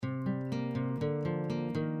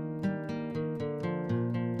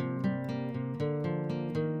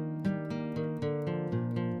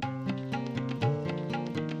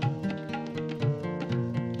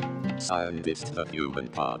Scientist the Human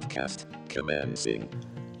Podcast, commencing.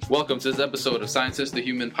 Welcome to this episode of Scientist the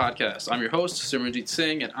Human Podcast. I'm your host, Simranjit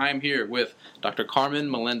Singh, and I'm here with Dr. Carmen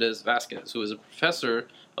Melendez-Vasquez, who is a professor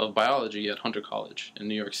of biology at Hunter College in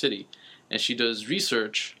New York City. And she does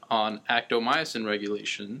research on actomyosin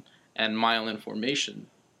regulation and myelin formation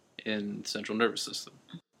in the central nervous system.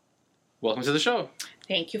 Welcome to the show.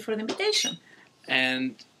 Thank you for the invitation.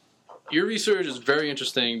 And your research is very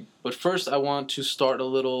interesting, but first I want to start a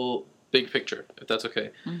little big picture, if that's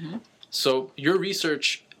okay. Mm-hmm. So your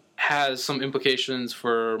research has some implications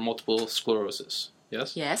for multiple sclerosis,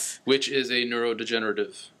 yes? Yes. Which is a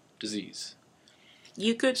neurodegenerative disease.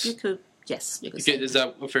 You could say. Is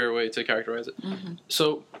that a fair way to characterize it? Mm-hmm.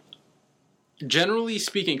 So, generally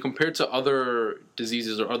speaking, compared to other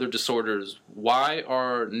diseases or other disorders, why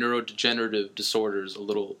are neurodegenerative disorders a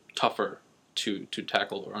little tougher to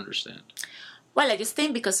tackle or understand? Well, I just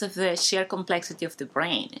think because of the sheer complexity of the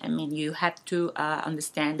brain. I mean, you have to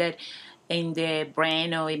understand that in the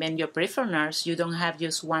brain or even your peripheral nerves, you don't have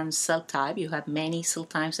just one cell type. You have many cell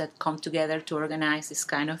types that come together to organize this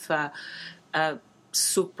kind of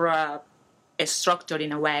supra structure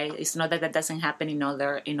in a way. It's not that doesn't happen in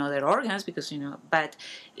other organs because but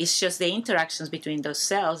it's just the interactions between those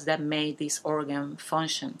cells that make this organ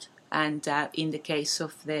function. And in the case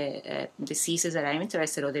of the diseases that I'm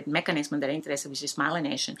interested, or the mechanism that I'm interested, which is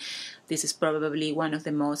myelination, this is probably one of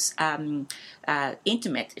the most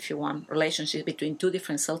intimate, if you want, relationships between two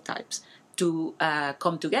different cell types to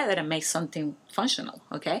come together and make something functional,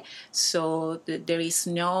 okay? So there is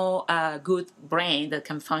no good brain that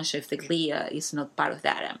can function if the glia is not part of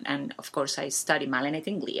that. And of course, I study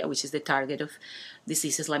myelinating glia, which is the target of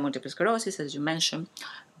diseases like multiple sclerosis, as you mentioned.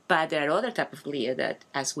 But there are other types of glia that,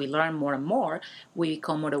 as we learn more and more, we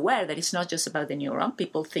become more aware that it's not just about the neuron.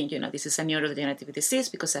 People think, this is a neurodegenerative disease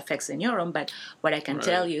because it affects the neuron. But what I can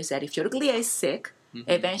tell you is that if your glia is sick,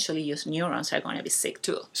 eventually your neurons are going to be sick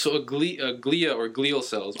too. So a glia or glial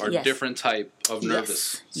cells are a different type of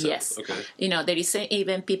nervous cells. Yes. Okay. There is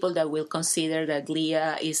even people that will consider that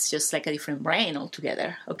glia is just like a different brain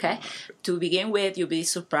altogether. Okay. To begin with, you'll be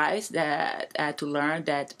surprised that to learn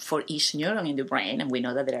that for each neuron in the brain, and we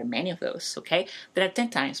know that there are many of those. Okay, there are 10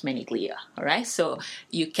 times many glia. All right. So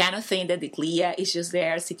you cannot think that the glia is just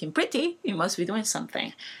there sitting pretty. It must be doing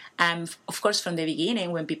something. And of course, from the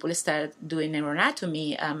beginning, when people start doing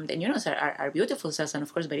neuroanatomy, the neurons are beautiful cells and,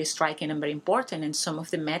 of course, very striking and very important. And some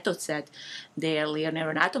of the methods that the earlier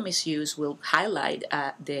neuroanatomists use will highlight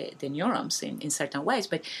the neurons in certain ways.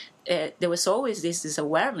 But there was always this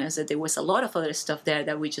awareness that there was a lot of other stuff there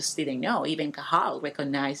that we just didn't know. Even Cajal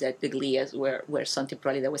recognized that the glia were something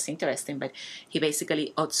probably that was interesting, but he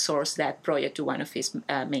basically outsourced that project to one of his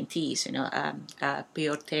mentees, P.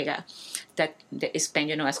 Ortega, that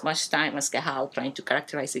spent as much time as Cajal trying to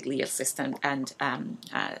characterize the glial system, and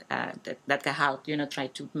that Cajal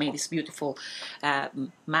tried to make these beautiful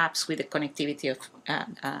maps with the connectivity of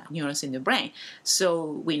neurons in the brain.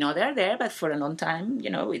 So we know they're there, but for a long time,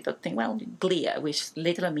 we thought, glia, which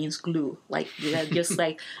literally means glue, like just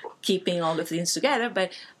like keeping all the things together.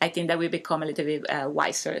 But I think that we become a little bit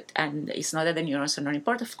wiser, and it's not that the neurons are not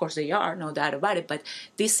important. Of course they are, no doubt about it, but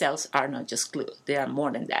these cells are not just glue. They are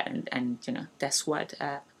more than that, and that's what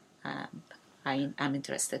I'm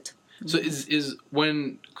interested. So is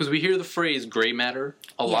when, because we hear the phrase gray matter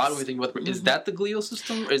a lot when we think about is that the glial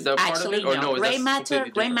system? Is that part of it? Or no, gray matter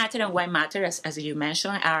and white matter, as you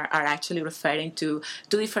mentioned, are actually referring to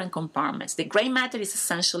two different compartments. The gray matter is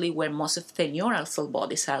essentially where most of the neural cell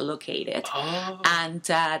bodies are located, and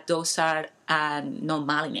those are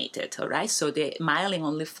non-myelinated, all right? So the myelin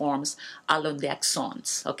only forms along the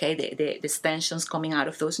axons, okay? The extensions coming out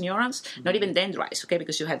of those neurons, not even dendrites, okay?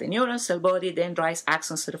 Because you have the neural cell body, dendrites,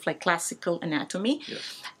 axons, sort of like classical anatomy.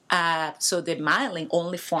 Yes. So the myelin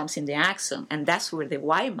only forms in the axon, and that's where the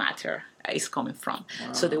white matter is coming from.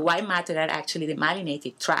 Wow. So the white matter are actually the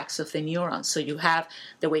myelinated tracts of the neurons. So you have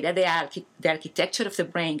the way that the architecture of the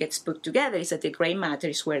brain gets put together is that the gray matter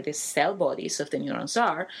is where the cell bodies of the neurons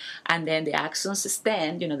are, and then the axons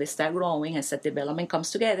extend, they start growing. As that development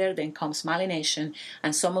comes together, then comes myelination,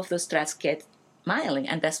 and some of those tracts get myelin,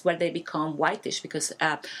 and that's where they become whitish because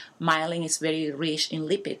myelin is very rich in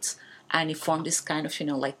lipids. And it forms this kind of,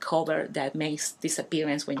 like cover that makes this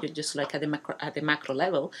appearance when you just look at the macro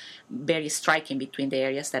level, very striking between the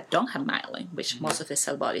areas that don't have myelin, which most of the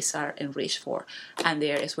cell bodies are enriched for, and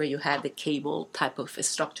the areas where you have the cable type of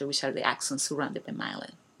structure, which are the axons surrounded by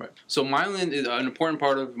myelin. Right. So myelin is an important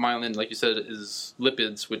part of myelin, like you said, is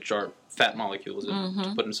lipids, which are fat molecules,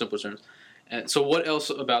 to put in simple terms. And so, what else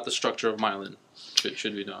about the structure of myelin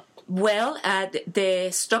should we know? Well, the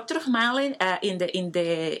structure of myelin,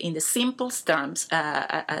 in the simplest terms,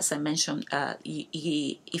 as I mentioned,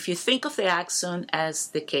 if you think of the axon as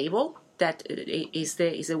the cable, that is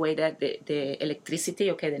the way that the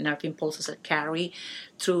electricity, the nerve impulses are carried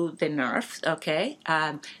through the nerve,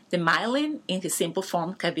 the myelin in the simple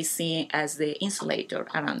form can be seen as the insulator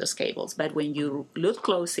around those cables. But when you look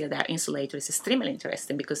closely at that insulator, it's extremely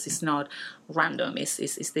interesting because it's not random.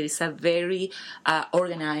 There is a very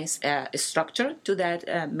organized structure to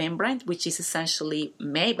that membrane, which is essentially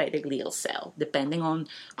made by the glial cell, depending on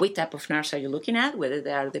which type of nerves are you looking at, whether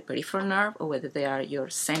they are the peripheral nerve or whether they are your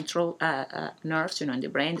central nerves, in the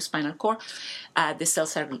brain, the spinal cord. The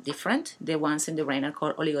cells are different. The ones in the brain are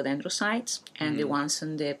called oligodendrocytes, and the ones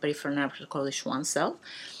in the peripheral nerves are called the Schwann cell.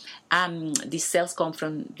 These cells come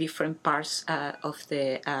from different parts of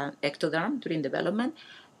the ectoderm during development,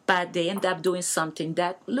 but they end up doing something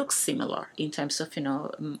that looks similar in terms of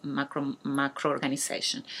macro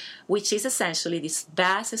organization, which is essentially this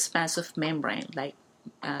vast expanse of membrane, like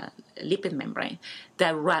lipid membrane,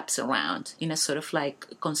 that wraps around in a sort of like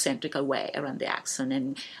concentric way around the axon.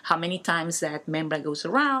 And how many times that membrane goes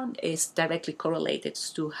around is directly correlated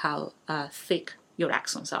to how thick your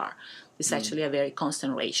axons are. It's actually a very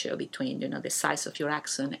constant ratio between the size of your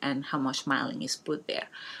axon and how much myelin is put there.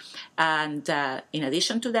 And in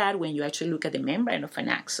addition to that, when you actually look at the membrane of an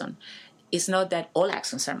axon, it's not that all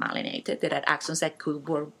axons are myelinated. There are axons that could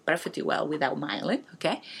work perfectly well without myelin,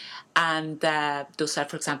 and those are,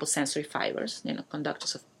 for example, sensory fibers,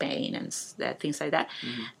 conductors of pain and things like that.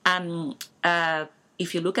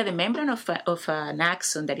 If you look at the membrane of an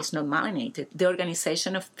axon that is not myelinated, the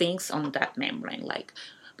organization of things on that membrane, like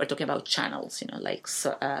we're talking about channels, like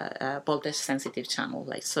voltage-sensitive channels,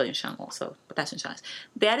 like sodium channels or potassium channels,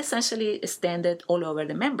 they are essentially extended all over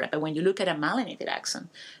the membrane. But when you look at a myelinated axon,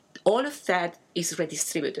 all of that is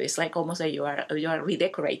redistributed. It's like almost like you are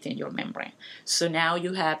redecorating your membrane. So now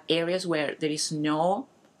you have areas where there is no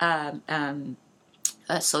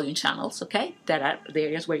sodium channels, that are the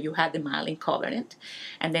areas where you have the myelin covered it.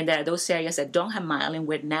 And then there are those areas that don't have myelin,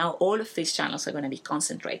 where now all of these channels are going to be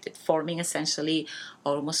concentrated, forming essentially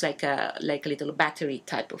almost like a little battery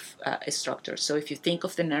type of structure. So if you think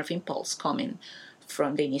of the nerve impulse coming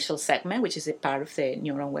from the initial segment, which is a part of the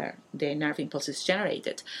neuron where the nerve impulse is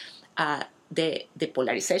generated, the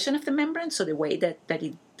polarization of the membrane, so the way that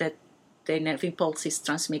the nerve impulse is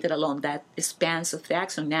transmitted along that spans of the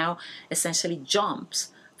axon, now essentially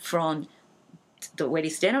jumps from where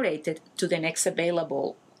it's generated to the next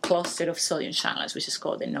available cluster of sodium channels, which is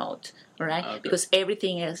called the node, right? Okay. Because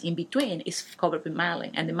everything else in between is covered with myelin,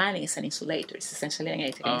 and the myelin is an insulator. It's essentially an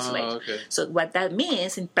electrical insulator. Okay. So what that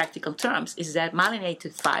means in practical terms is that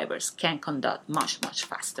myelinated fibers can conduct much, much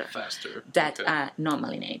faster than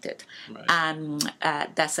non-myelinated. Right. And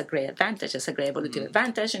that's a great advantage. It's a great evolutive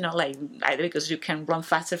advantage, like either because you can run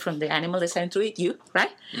faster from the animal that's trying to eat you, right?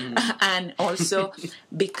 And also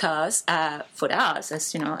because for us,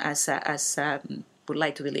 as would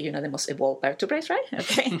like to believe, the most evolved vertebrates, right?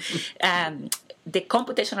 The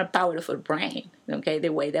computational power of our brain, the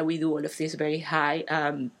way that we do all of these very high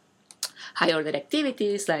order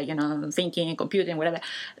activities, like, thinking, computing, whatever,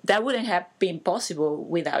 that wouldn't have been possible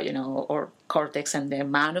without, our cortex, and the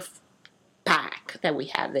amount of pack that we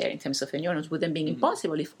have there in terms of the neurons wouldn't be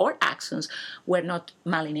impossible if our axons were not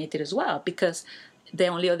myelinated as well, because the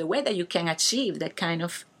only other way that you can achieve that kind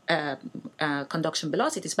of conduction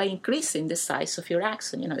velocity is by increasing the size of your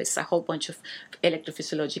axon. There's a whole bunch of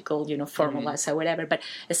electrophysiological, formulas or whatever. But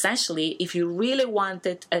essentially, if you really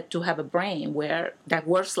wanted to have a brain that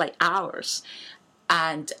works like ours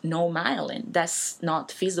and no myelin, that's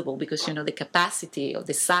not feasible, because, the capacity or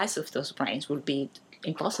the size of those brains will be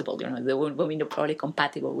impossible. They won't be probably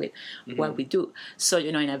compatible with what we do. So,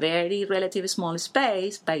 in a very relatively small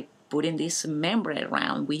space, by putting this membrane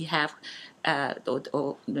around, we have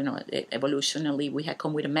evolutionally, we have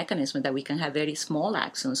come with a mechanism that we can have very small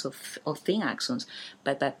axons or thin axons,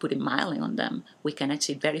 but by putting myelin on them, we can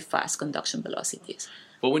achieve very fast conduction velocities.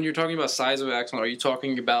 But when you're talking about size of axon, are you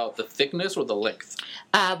talking about the thickness or the length?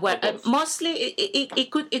 Mostly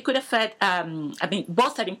it could affect.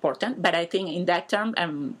 Both are important, but I think in that term,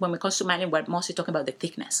 when it comes to myelin, we're mostly talking about the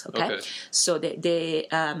thickness. Okay. So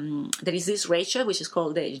there is this ratio, which is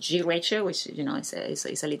called the G ratio, which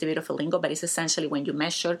is a little bit of a lingo, but it's essentially when you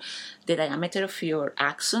measure the diameter of your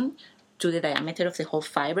axon to the diameter of the whole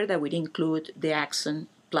fiber, that would include the axon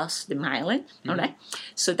plus the myelin, all right?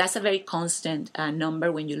 So that's a very constant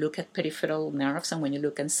number when you look at peripheral nerves and when you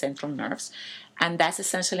look at central nerves. And that's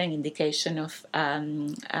essentially an indication of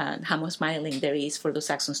how much myelin there is for those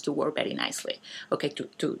axons to work very nicely, okay,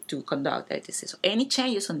 to conduct that disease. So any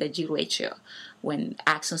changes on the G ratio when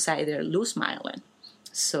axons either lose myelin,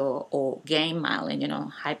 so or gain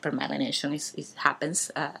myelin, hypermyelination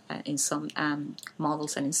happens in some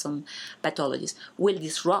models and in some pathologies, will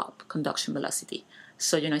disrupt conduction velocity.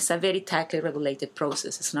 So, it's a very tightly regulated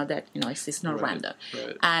process. It's not that, it's not random.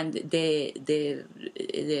 Right. And the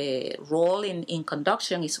role in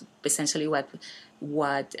conduction is essentially what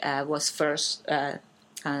was first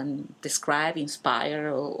described,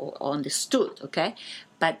 inspired, or understood, okay?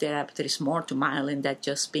 But there is more to myelin than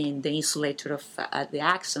just being the insulator of the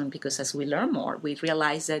axon, because as we learn more, we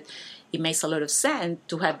realize that it makes a lot of sense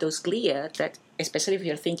to have those glia that, especially if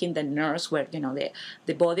you're thinking the nerves where,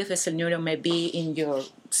 the body of the cell neuron may be in your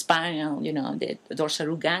spinal, the dorsal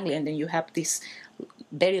root ganglia, and then you have these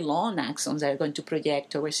very long axons that are going to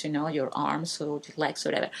project towards, your arms or your legs or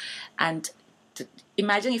whatever. And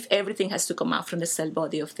imagine if everything has to come out from the cell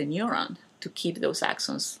body of the neuron to keep those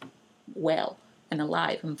axons well and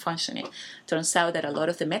alive and functioning. Turns out that a lot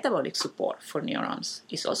of the metabolic support for neurons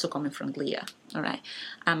is also coming from glia. All right.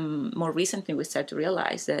 More recently, we started to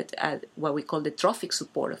realize that what we call the trophic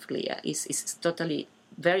support of glia is totally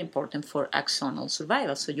very important for axonal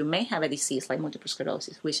survival. So you may have a disease like multiple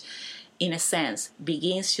sclerosis, which, in a sense,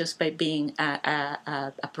 begins just by being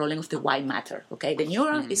a problem of the white matter. Okay, the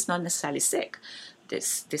neuron is not necessarily sick. The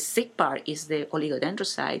sick part is the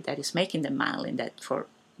oligodendrocyte that is making the myelin that, for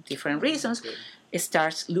different reasons, it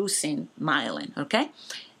starts losing myelin, okay?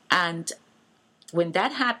 And when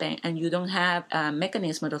that happens and you don't have a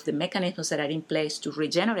mechanism of the mechanisms that are in place to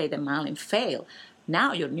regenerate the myelin fail,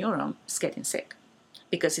 now your neuron is getting sick.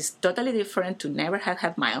 Because it's totally different to never have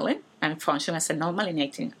had myelin and function as a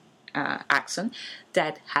non-myelinating axon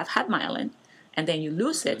that have had myelin, and then you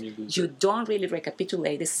lose it. You don't really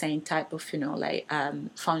recapitulate the same type of,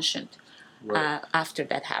 function. Right. After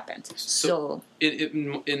that happens. So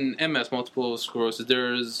in MS, multiple sclerosis,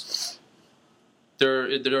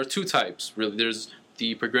 there are two types, really. There's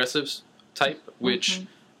the progressive type, which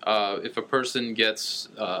if a person gets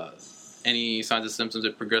any signs and symptoms,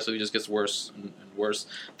 it progressively just gets worse and worse.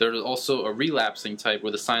 There's also a relapsing type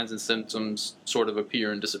where the signs and symptoms sort of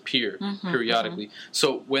appear and disappear periodically.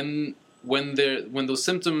 So when those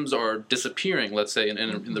symptoms are disappearing, let's say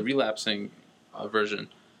in the relapsing version,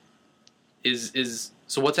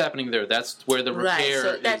 so what's happening there? That's where the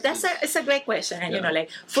repair it's a great question. And,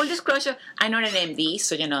 full disclosure, I'm not an MD,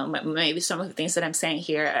 so, maybe some of the things that I'm saying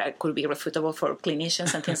here could be refutable for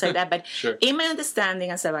clinicians and things like that. But sure. In my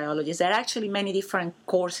understanding as a biologist, there are actually many different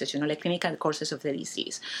courses, like clinical courses of the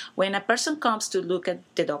disease. When a person comes to look at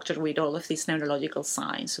the doctor with all of these neurological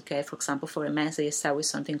signs, okay, for example, for MS, they start with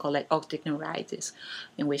something called like optic neuritis,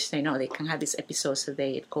 in which they know they can have these episodes that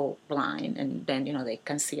they go blind and then, they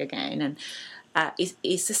can see again. And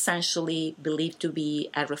is essentially believed to be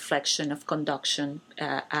a reflection of conduction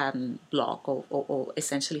block or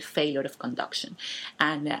essentially failure of conduction.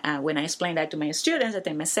 And when I explain that to my students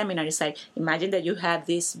at my seminar, it's like, imagine that you have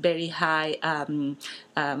this very high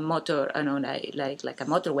motor, like a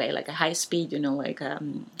motorway, like a high speed,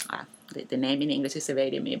 the name in English is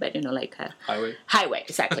evading me, but like a highway,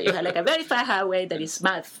 exactly. You have like a very fast highway that is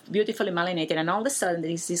beautifully myelinated, and all of a sudden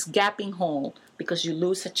there is this gaping hole because you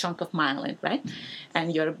lose a chunk of myelin, right?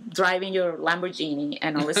 And you're driving your Lamborghini,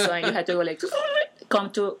 and all of a sudden you have to go come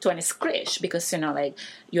to an scratch because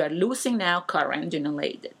you are losing now current.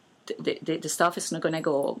 The stuff is not going to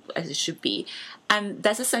go as it should be, and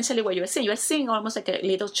that's essentially what you are seeing. You are seeing almost like a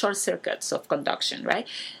little short circuits of conduction, right?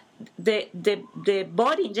 The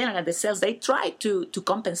body in general, the cells, they try to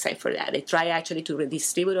compensate for that. They try actually to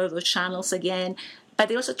redistribute all those channels again, but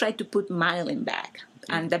they also try to put myelin back.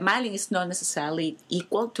 And the myelin is not necessarily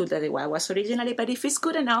equal to the way it was originally, but if it's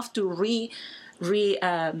good enough to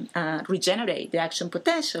regenerate the action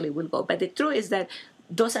potential, it will go. But the truth is that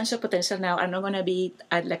those action potentials now are not going to be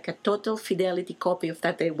like a total fidelity copy of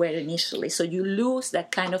that they were initially. So you lose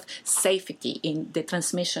that kind of safety in the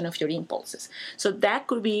transmission of your impulses. So that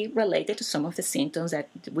could be related to some of the symptoms that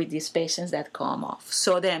with these patients that come off.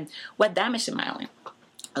 So then, what damage the myelin?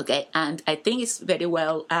 Okay, and I think it's very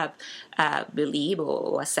well believed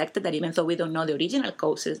or accepted that even though we don't know the original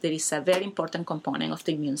causes, there is a very important component of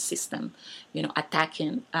the immune system,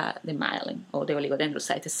 attacking the myelin or the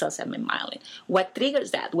oligodendrocyte cells that make myelin. What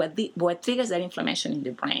triggers that? What triggers that inflammation in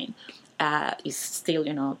the brain is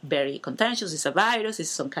still, very contentious. It's a virus. It's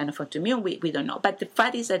some kind of autoimmune. We don't know. But the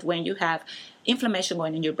fact is that when you have inflammation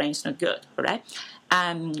going in your brain, it's not good, all right?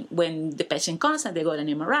 When the patient comes and they got an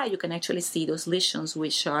MRI, you can actually see those lesions,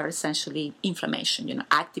 which are essentially inflammation.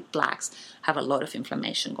 Active plaques have a lot of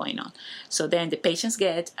inflammation going on. So then the patients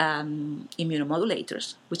get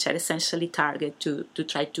immunomodulators, which are essentially targeted to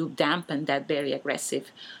try to dampen that very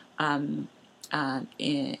aggressive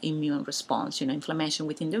immune response, inflammation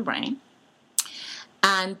within the brain.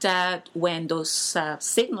 And when those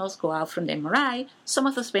signals go out from the MRI, some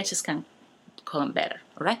of those patients can become better,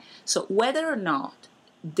 all right? So whether or not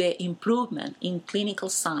the improvement in clinical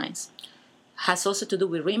signs has also to do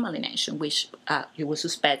with remyelination, which you would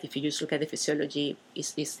suspect if you just look at the physiology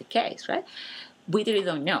is the case, right? We really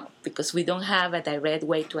don't know because we don't have a direct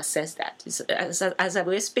way to assess that. As I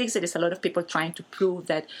will speak, there is a lot of people trying to prove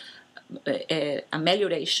that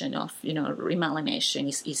amelioration of remyelination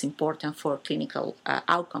is important for clinical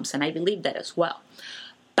outcomes, and I believe that as well.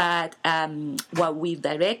 But what we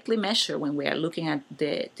directly measure when we are looking at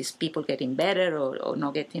these people getting better or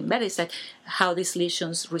not getting better is that how these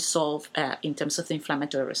lesions resolve in terms of the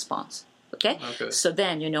inflammatory response. Okay? So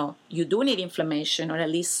then you do need inflammation, or at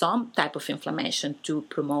least some type of inflammation to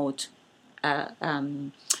promote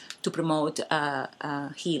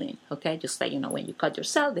healing, okay? Just like, when you cut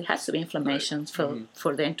yourself, there has to be inflammation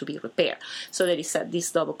for them to be repaired. So there is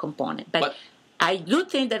this double component. But I do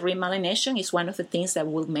think that remyelination is one of the things that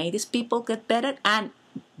will make these people get better, and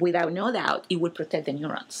without no doubt, it will protect the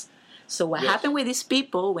neurons. So what happened with these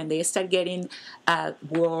people when they start getting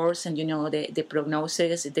worse and, the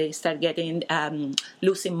prognosis, they start getting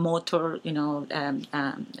losing motor,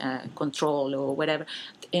 control or whatever,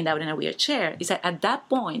 end up in a wheelchair, is that at that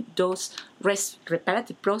point, those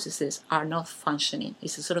reparative processes are not functioning.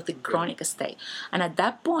 It's a sort of the chronic state. And at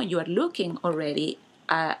that point, you are looking already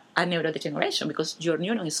at a neurodegeneration because your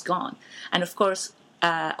neuron is gone. And of course,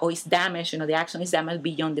 or it's damaged, the axon is damaged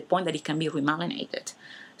beyond the point that it can be remyelinated.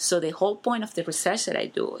 So the whole point of the research that I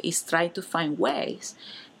do is try to find ways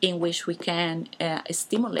in which we can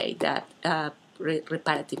stimulate that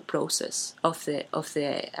reparative process of the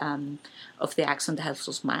axon that helps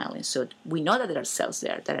us myelin. So we know that there are cells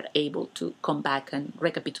there that are able to come back and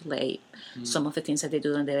recapitulate some of the things that they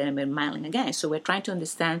do, and they myelin again. So we're trying to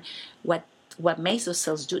understand what makes those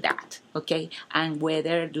cells do that, okay? And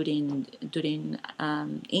whether during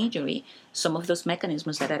injury, some of those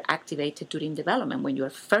mechanisms that are activated during development when you are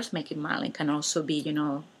first making myelin can also be,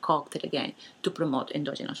 coopted again to promote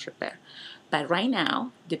endogenous repair. But right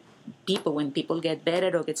now, when people get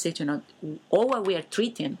better or get sick, all what we are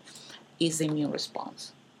treating is the immune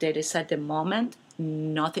response. There is at the moment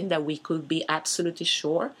nothing that we could be absolutely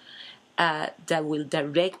sure that will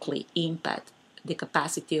directly impact the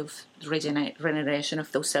capacity of regeneration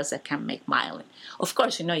of those cells that can make myelin. Of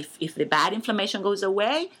course, if the bad inflammation goes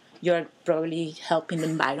away, you're probably helping the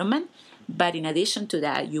environment. But in addition to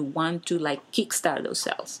that, you want to kickstart those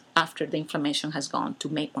cells after the inflammation has gone to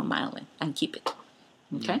make more myelin and keep it.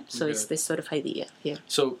 Okay? So it's this sort of idea here.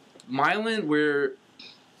 So myelin, we're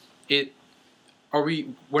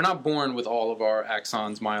not born with all of our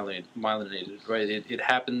axons myelinated, right? It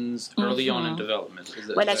happens early on in development.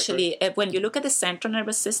 Actually, when you look at the central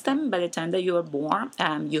nervous system, by the time that you are born,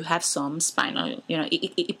 you have some spinal.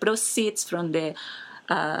 It proceeds from the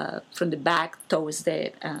back towards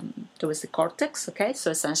the cortex. Okay,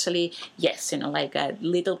 so essentially, yes,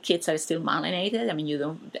 little kids are still myelinated. I mean, you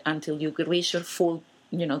don't until you reach your full,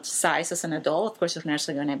 size as an adult. Of course, your nerves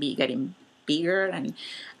are going to be getting bigger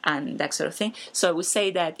and that sort of thing. So I would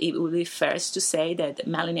say that it would be first to say that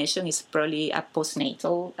myelination is probably a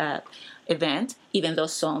postnatal event, even though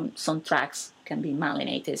some tracts can be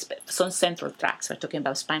myelinated. Some central tracts, we're talking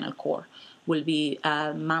about spinal cord, will be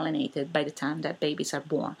myelinated by the time that babies are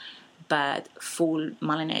born. But full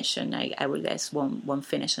myelination, I would guess, won't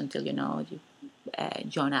finish until,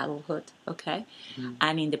 young adulthood, okay? Mm-hmm.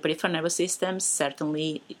 And in the peripheral nervous system,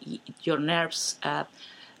 certainly your nerves are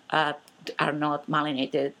not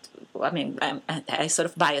myelinated. I mean, I sort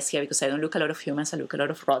of bias here because I don't look a lot of humans, I look a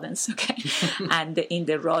lot of rodents, okay? And in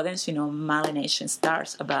the rodents, myelination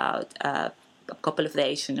starts about a couple of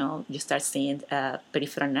days, you start seeing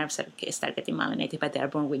peripheral nerves start getting myelinated, but they are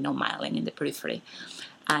born with no myelin in the periphery.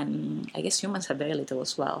 And I guess humans have very little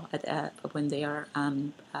as well when they are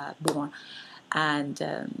born. And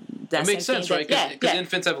that makes sense, right? Because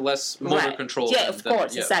infants have less motor control. Yeah, of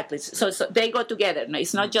course, exactly. So they go together. No,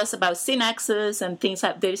 it's not just about synapses and things.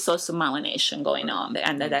 There is also myelination going on,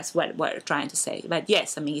 and that's what we're trying to say. But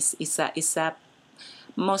yes, I mean, it's a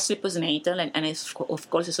mostly postnatal, and it's, of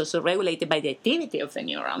course, it's also regulated by the activity of the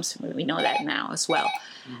neurons. We know that now as well.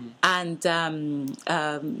 And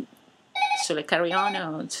should I carry on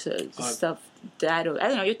or stuff that? Or, I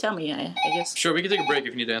don't know. You tell me. I just Sure, we can take a break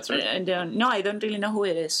if you need to answer it. no, I don't really know who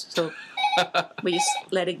it is, so we just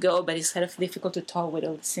let it go. But it's kind of difficult to talk with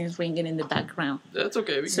all the things ringing in the background. That's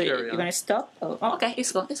okay. We can So carry you're on. gonna stop? Oh, okay,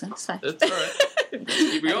 it's fine. It's fine. It's all right.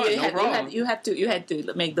 Keep going, no problem. You had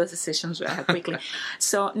to make those decisions quickly.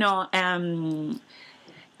 So no,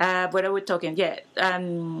 what are we talking? Yeah,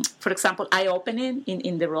 for example, eye opening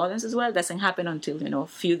in the rodents as well doesn't happen until a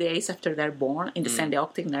few days after they're born. In the same, the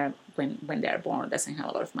optic nerve when they are born doesn't have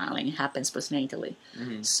a lot of myelin. It happens postnatally.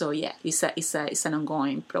 So yeah, it's an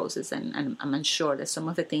ongoing process, and I'm sure that some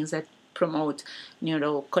of the things that promote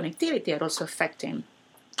neural connectivity are also affecting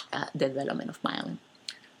the development of myelin.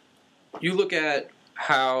 You look at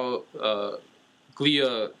how the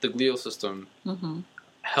glial system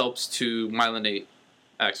helps to myelinate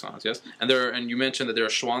axons, yes? And you mentioned that there are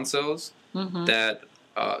Schwann cells that,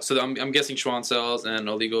 so I'm guessing Schwann cells and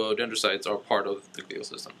oligodendrocytes are part of the glial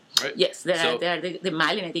system, right? Yes, they are the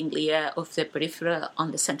myelinating glia of the peripheral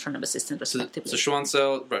on the central nervous system, respectively. So Schwann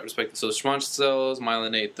cells, right, respectively. So Schwann cells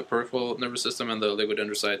myelinate the peripheral nervous system, and the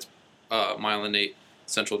oligodendrocytes myelinate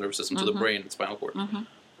central nervous system to the brain and spinal cord.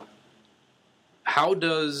 How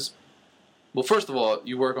does... Well, first of all,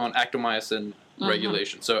 you work on actomyosin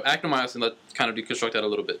regulation. So actomyosin, let's kind of deconstruct that a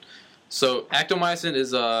little bit. So actomyosin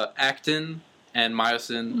is a actin and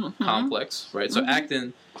myosin complex, right? So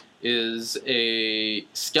actin is a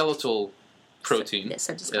skeletal protein. Yes,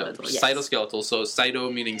 cytoskeletal. Yes. Cytoskeletal. So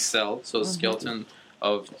cyto meaning cell, so skeleton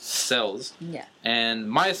of cells. Yeah. And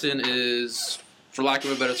myosin is, for lack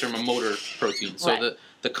of a better term, a motor protein. So Right.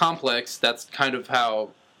 the complex, that's kind of how,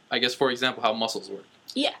 I guess, for example, how muscles work.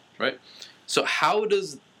 Yeah. Right? So how do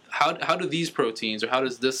these proteins, or how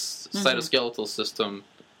does this cytoskeletal system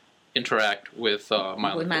interact with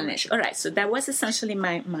myelin We manage. All right. So that was essentially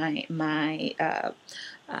my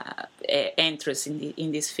interest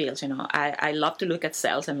in this field. I love to look at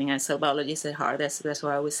cells. I mean, cell biology is at heart. That's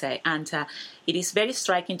what I would say. And it is very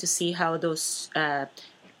striking to see how those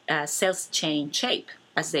cells change shape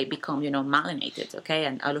as they become, myelinated, okay?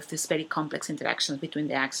 And all of these very complex interactions between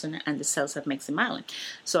the axon and the cells that makes the myelin.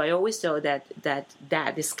 So I always thought that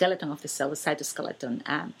the skeleton of the cell, the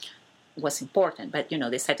cytoskeleton, was important. But, the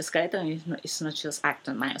cytoskeleton is not just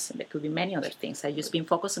actin-myosin. There could be many other things. I've just been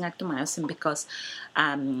focused on actin-myosin because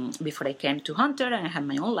before I came to Hunter and I had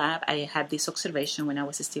my own lab, I had this observation when I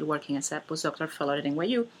was still working as a postdoctoral fellow at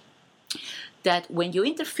NYU, that when you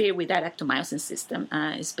interfere with that actomyosin system,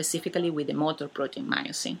 specifically with the motor protein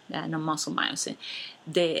myosin, non-muscle myosin,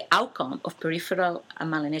 the outcome of peripheral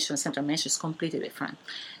myelination and central myelination is completely different.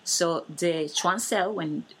 So the Schwann cell,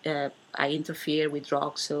 when I interfere with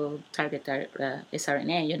drugs or target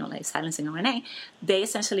sRNA, like silencing RNA, they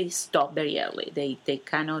essentially stop very early. They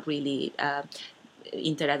cannot really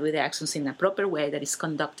interact with the axons in a proper way that is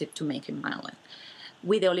conductive to making myelin.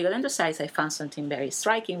 With the oligodendrocytes, I found something very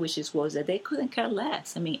striking, which was that they couldn't care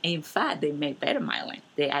less. I mean, in fact, they made better myelin.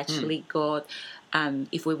 They actually got,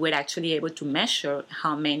 if we were actually able to measure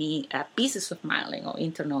how many pieces of myelin, or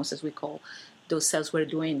internodes as we call those cells, were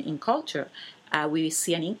doing in culture, we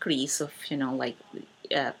see an increase of, 2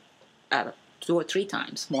 or 3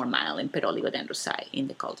 times more myelin per oligodendrocyte in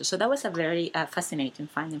the culture. So that was a very fascinating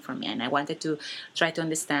finding for me, and I wanted to try to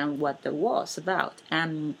understand what that was about.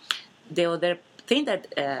 The other thing that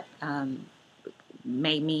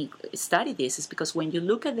made me study this is because when you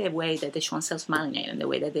look at the way that the Schwann cells myelinate and the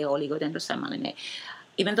way that the oligodendrocyte myelinate,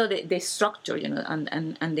 even though the structure,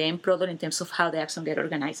 and the end product in terms of how the axon get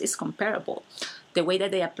organized is comparable, the way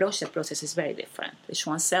that they approach the process is very different. The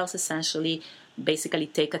Schwann cells essentially basically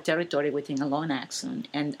take a territory within a long axon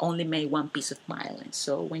and only make one piece of myelin.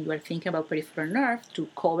 So when you are thinking about peripheral nerve, to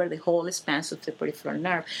cover the whole expanse of the peripheral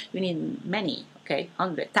nerve, you need many,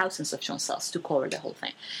 hundreds, thousands of Schwann cells to cover the whole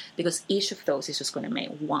thing, because each of those is just going to make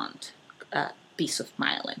one piece of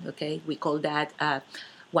myelin, okay? We call that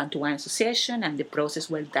one-to-one association, and the process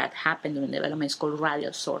where that happens during development is called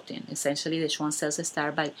radial sorting. Essentially, the Schwann cells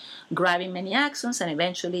start by grabbing many axons, and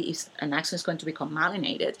eventually, if an axon is going to become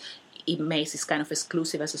myelinated, it makes this kind of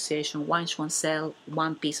exclusive association, one Schwann cell,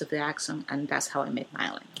 one piece of the axon, and that's how I make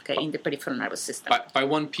myelin, in the peripheral nervous system. By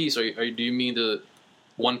one piece, do you mean the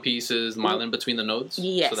one piece is myelin between the nodes?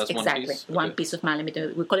 Yes, so that's exactly. One piece, One piece of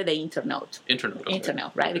myelin. We call it the internode. Internode. Okay.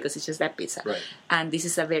 Internode, right? Because it's just that piece. Right. And this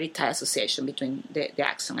is a very tight association between the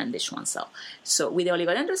axon and the Schwann cell. So with the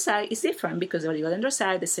oligodendrocyte, it's different because the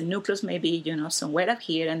oligodendrocyte, there's a nucleus maybe, somewhere up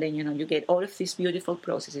here, and then, you get all of these beautiful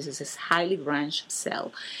processes. It's this highly branched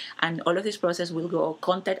cell. And all of these processes will go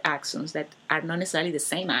contact axons that are not necessarily the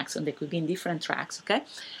same axon. They could be in different tracks, okay?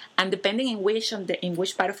 And depending in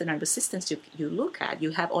which part of the nervous system you look at,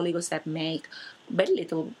 you have oligos that make very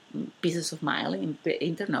little pieces of myelin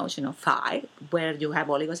in internodes, 5, where you have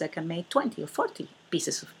oligos that can make 20 or 40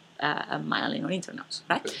 pieces of myelin or internodes,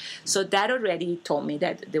 right? Okay. So that already told me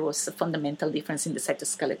that there was a fundamental difference in the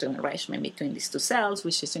cytoskeleton arrangement between these two cells,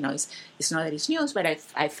 which is, it's not that it's news, but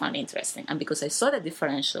I found interesting. And because I saw the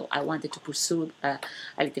differential, I wanted to pursue a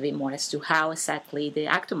little bit more as to how exactly the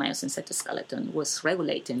actomyosin cytoskeleton was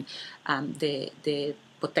regulating the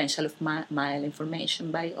potential of myelin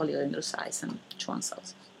formation by oligodendrocytes and Schwann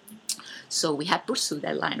cells. So we had pursued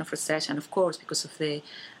that line of research, and of course, because of the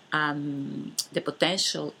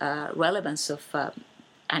potential relevance of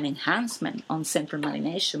an enhancement on central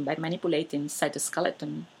myelination by manipulating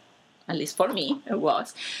cytoskeleton, at least for me it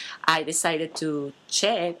was, I decided to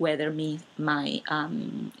check whether my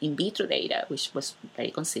in vitro data, which was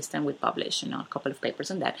very consistent, we published a couple of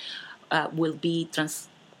papers on that,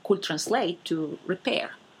 could translate to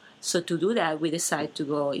repair. So to do that, we decided to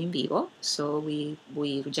go in vivo. So we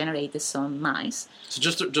generated some mice. So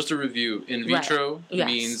just to review, in vitro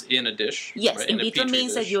means in a dish. Yes, right? in vitro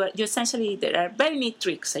means that you essentially, there are very neat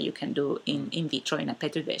tricks that you can do in vitro, in a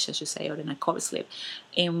petri dish, as you say, or in a cover slip,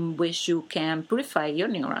 in which you can purify your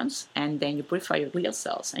neurons and then you purify your glial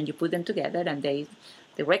cells and you put them together and they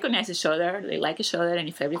recognize each other, they like each other, and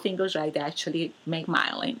if everything goes right, they actually make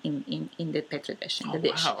myelin in the petri dish, in the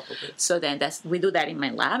dish. Wow. Okay. So then we do that in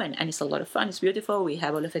my lab, and it's a lot of fun. It's beautiful. We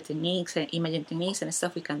have all of the techniques, imaging techniques and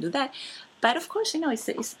stuff. We can do that. But of course,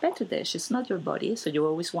 it's a petri dish. It's not your body, so you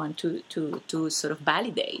always want to sort of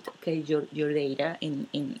validate, your data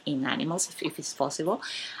in animals if it's possible.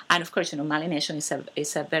 And of course, myelination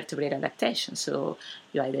is a vertebrate adaptation. So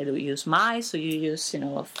you either use mice or you use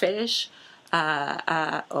fish.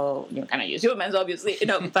 Or you cannot use humans, obviously,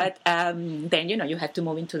 but then you have to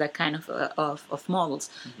move into that kind of models.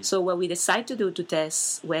 Mm-hmm. So what we decided to do to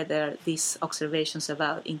test whether these observations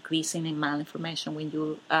about increasing in myelin formation when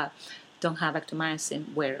you don't have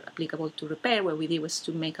actomyosin were applicable to repair, what we did was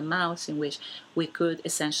to make a mouse in which we could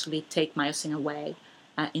essentially take myosin away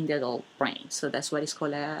in the adult brain. So that's what is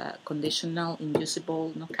called a conditional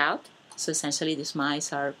inducible knockout. So essentially, these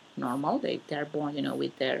mice are normal. They're born,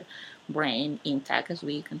 with their brain intact, as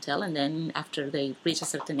we can tell, and then after they reach a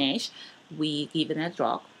certain age, we give them a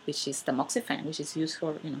drug, which is tamoxifen, which is used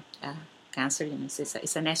for cancer.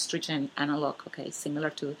 It's an estrogen analog, similar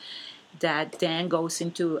to that. Then goes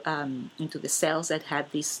into the cells that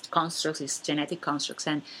have these constructs, these genetic constructs,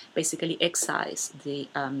 and basically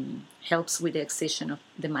helps with the excision of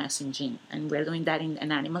the myosin gene. And we're doing that in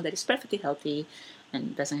an animal that is perfectly healthy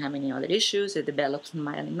and doesn't have any other issues. It develops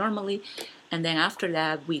myelin normally. And then after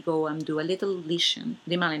that, we go and do a little lesion,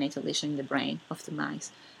 demyelinated lesion in the brain of the mice.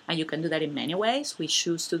 And you can do that in many ways. We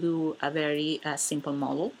choose to do a very simple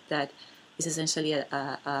model that is essentially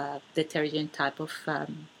a detergent type of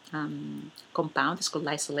compound. It's called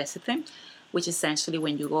lysolecithin, which essentially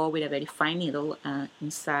when you go with a very fine needle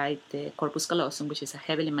inside the corpus callosum, which is a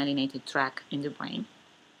heavily myelinated tract in the brain,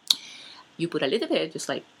 you put a little bit, just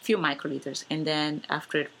like a few microliters, and then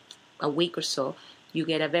after a week or so, you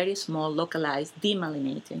get a very small localized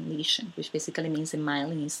demyelinating lesion, which basically means the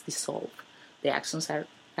myelin is dissolved. The axons are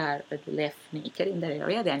left naked in that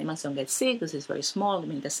area. The animals don't get sick because it's very small.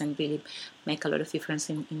 It doesn't really make a lot of difference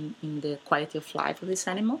in the quality of life of this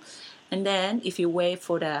animal. And then if you wait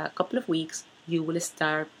for a couple of weeks, you will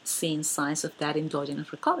start seeing signs of that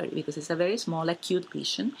endogenous recovery because it's a very small acute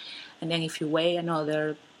lesion. And then if you wait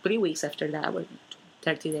another 3 weeks after that, or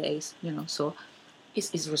 30 days, so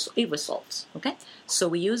it resolves, okay? So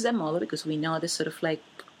we use that model because we know the sort of like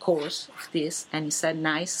course of this, and it's a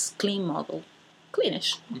nice, clean model,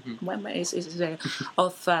 cleanish,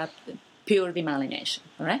 of pure demyelination,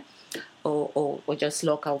 all right? Or just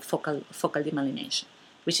local focal demyelination,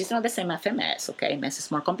 which is not the same as MS, okay? MS is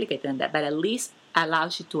more complicated than that, but at least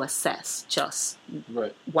allows you to assess just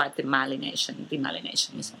what the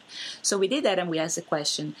demyelination is. So we did that, and we asked the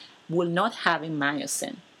question, will not having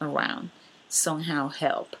myosin around somehow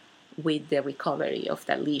help with the recovery of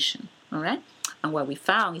that lesion, all right? And what we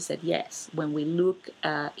found is that yes, when we look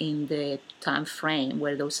in the time frame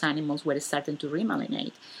where those animals were starting to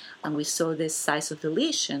remyelinate, and we saw the size of the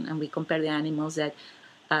lesion, and we compared the animals that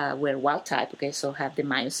were wild type, okay, so have the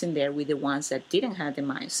myosin there with the ones that didn't have the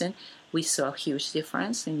myosin, we saw a huge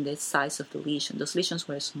difference in the size of the lesion. Those lesions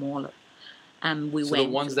were smaller. So the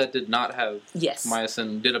ones that did not have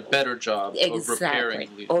myosin did a better job of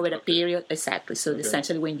repairing lesions. Over a period, exactly. So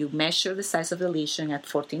essentially when you measure the size of the lesion at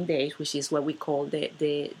 14 days, which is what we call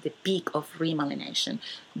the peak of remyelination,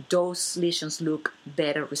 those lesions look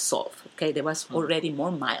better resolved. Okay, there was already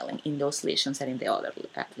more myelin in those lesions than in the other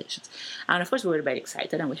lesions. And of course we were very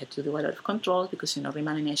excited, and we had to do a lot of controls because,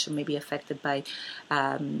 remyelination may be affected by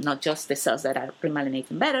not just the cells that are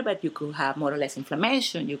remyelinating better, but you could have more or less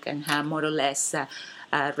inflammation, you can have more or less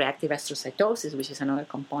reactive astrocytosis, which is another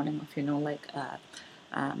component of,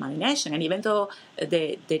 myelination. And even though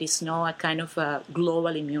there is no a kind of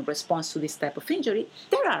global immune response to this type of injury,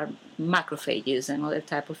 there are macrophages and other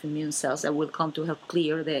type of immune cells that will come to help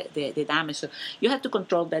clear the damage. So you have to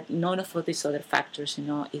control that none of these other factors,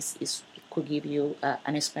 could give you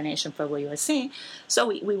an explanation for what you are seeing. So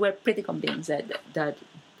we were pretty convinced that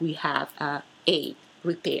we have a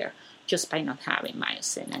repair just by not having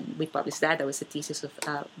myosin. And we published that. That was the thesis of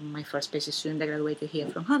my first PhD student that graduated here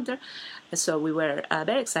from Hunter. So we were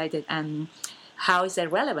very excited. And how is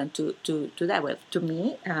that relevant to that? Well, to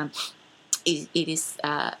me, it is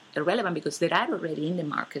relevant because there are already in the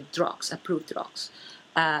market drugs, approved drugs,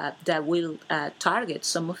 that will target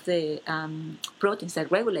some of the proteins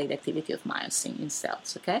that regulate the activity of myosin in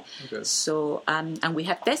cells, okay? So, and we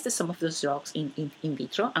have tested some of those drugs in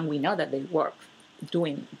vitro, and we know that they work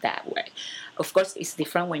doing that way. Of course, it's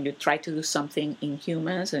different when you try to do something in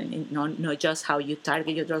humans, and not just how you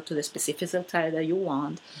target your drug to the specific cell type that you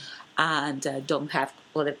want, and don't have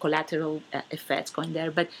other collateral effects going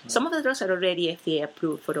there. But some of the drugs are already FDA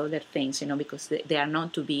approved for other things, because they are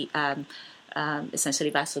known to be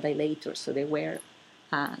essentially vasodilators. So they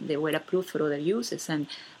were approved for other uses. And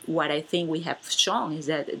what I think we have shown is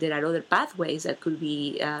that there are other pathways that could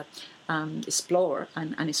be explored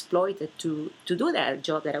and exploited to do that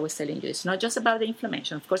job that I was telling you. It's not just about the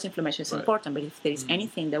inflammation. Of course, inflammation is important, but if there is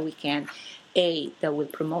anything that we can aid that will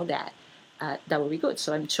promote that, that would be good.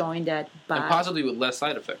 So I'm showing that by... And possibly with less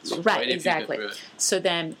side effects. Right, exactly. So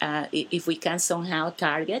then if we can somehow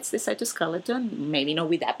target the cytoskeleton, maybe not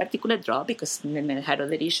with that particular drug, because then they had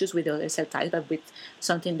other issues with other cell types, but with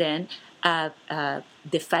something then,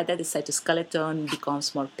 the fact that the cytoskeleton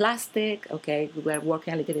becomes more plastic, okay, we are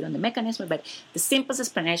working a little bit on the mechanism, but the simplest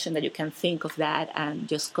explanation that you can think of that and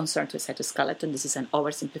just concerned to the cytoskeleton, this is an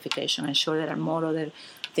oversimplification. I'm sure there are more other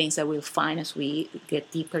things that we'll find as we get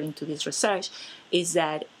deeper into this research, is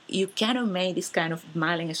that you cannot make this kind of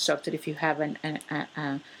myelin structure if you have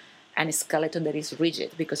an skeleton that is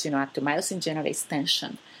rigid, because, actomyosin generates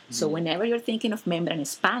tension. So whenever you're thinking of membrane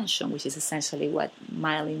expansion, which is essentially what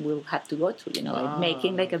myelin will have to go through,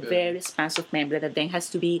 making a very expansive membrane that then has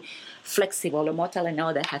to be flexible, or motile and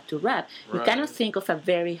all that have to wrap. You cannot think of a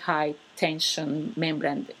very high tension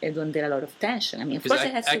membrane when there are a lot of tension. I mean, of course,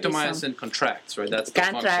 it has to be actomyosin contracts, right? That's the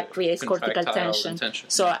contract, creates cortical tension.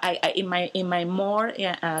 So I in my more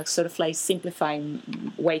sort of like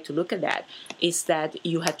simplifying way to look at that is that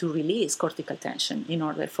you have to release cortical tension in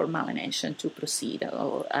order for myelination to proceed,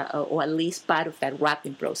 or at least part of that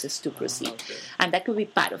wrapping process to proceed. And that could be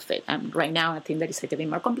part of it. Right now, I think that is a little bit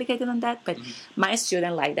more complicated than that, but my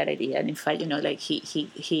student liked that idea. And in fact,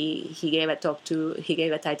 he gave a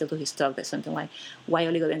title to his talk that's something like why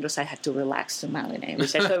oligodendrocytes have to relax to myelinate,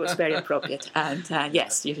 which I thought was very appropriate. And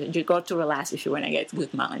yes, you got to relax if you want to get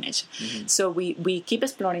good myelination. So we keep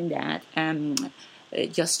exploring that.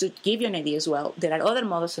 Just to give you an idea as well, there are other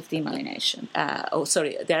models of demyelination.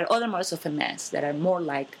 There are other models of MS that are more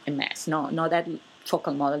like MS. Not that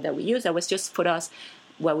focal model that we use. That was just for us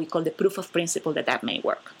what we call the proof of principle that may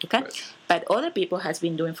work. Okay, but other people has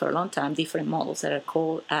been doing for a long time different models that are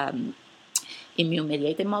called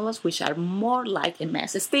immune-mediated models, which are more like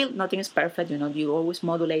MS. Still, nothing is perfect. You're always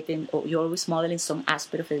modulating, or you're always modeling some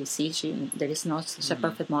aspect of the disease. There is not such a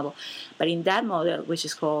perfect model. But in that model, which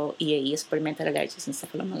is called EAE, experimental allergic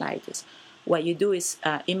encephalomyelitis, what you do is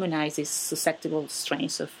immunize these susceptible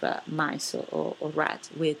strains of mice or rats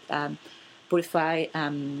with purified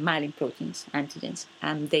myelin proteins, antigens,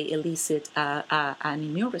 and they elicit an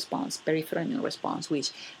immune response, peripheral immune response,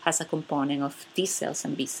 which has a component of T cells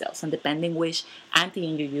and B cells. And depending which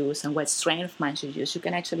antigen you use and what strain of mice you use, you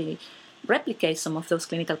can actually replicate some of those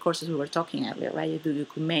clinical courses we were talking earlier, right? You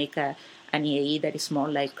could make an EAE that is more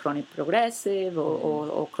like chronic progressive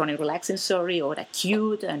or chronic relaxing, or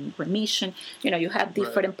acute and remission. You have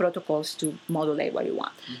different protocols to modulate what you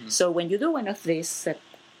want. So when you do one of these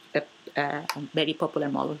very popular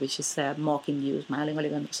model, which is MOC-induced, myelin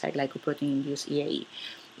oligodendrocyte glycoprotein-induced EAE,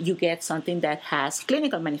 you get something that has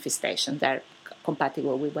clinical manifestations that are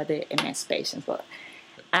compatible with what the MS patients were.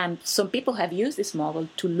 And some people have used this model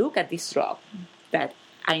to look at this drug that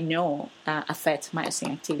I know affects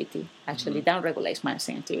myosin activity, actually downregulates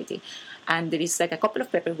myosin activity. And there is like a couple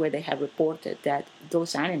of papers where they have reported that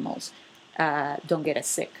those animals don't get as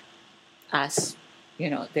sick as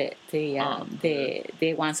the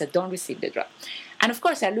ones that don't receive the drug. And of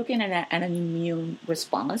course, they're looking at an immune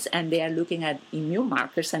response, and they are looking at immune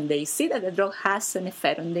markers, and they see that the drug has an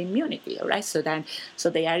effect on the immunity, all right? So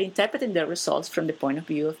they are interpreting the results from the point of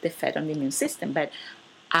view of the effect on the immune system. But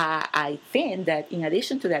I think that in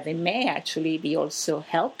addition to that, they may actually be also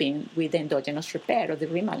helping with the endogenous repair or the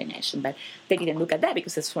remyelination. But they didn't look at that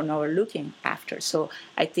because that's what we're looking after. So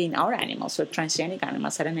I think our animals, or transgenic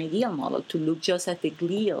animals, are an ideal model to look just at the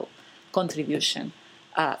glial contribution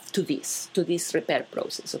to this repair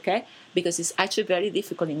process, okay? Because it's actually very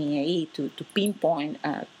difficult in EAE to pinpoint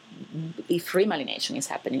if remyelination is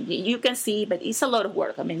happening. You can see, but it's a lot of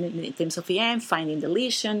work. I mean, in terms of EM, finding the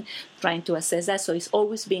lesion, trying to assess that. So it's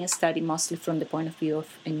always being studied mostly from the point of view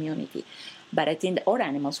of immunity. But I think all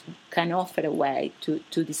animals can offer a way to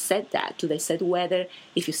dissect that, to dissect whether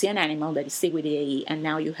if you see an animal that is sick with EAE and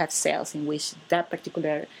now you have cells in which that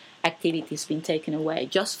particular activity has been taken away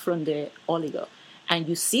just from the oligo, and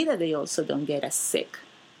you see that they also don't get as sick,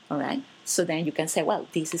 all right? So then you can say, well,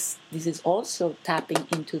 this is also tapping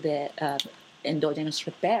into the endogenous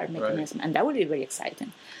repair mechanism, right. And that would be very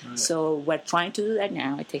exciting. Right. So we're trying to do that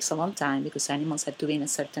now. It takes a long time because animals have to be in a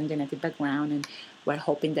certain genetic background, and we're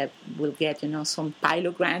hoping that we'll get some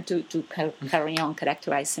pilot grant to carry on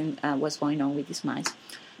characterizing what's going on with these mice.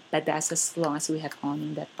 But that's as long as we have gone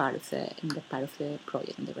in that part of the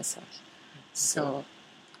project, in the research. So.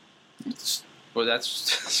 Well,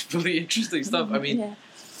 that's really interesting stuff. I mean,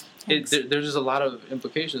 there's just a lot of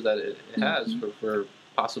implications that it has for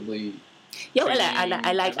possibly. Yeah, well,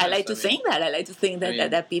 I like to think that. I like to think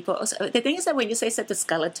that that people. Also, the thing is that when you say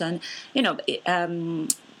cytoskeleton,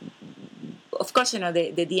 of course, the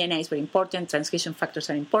DNA is very important. Transcription factors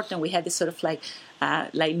are important. We had this sort of like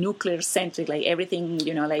nuclear centric, like everything,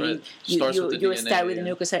 right. you start with the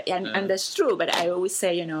nucleus, and that's true. But I always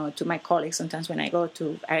say, to my colleagues sometimes when I go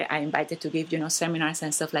I invited to give, seminars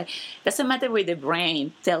and stuff like. Doesn't matter what the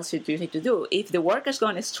brain tells you need to do. If the worker's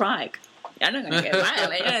going to strike, you're not going to get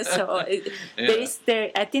violent. So I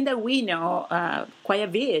think that we know quite a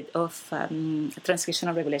bit of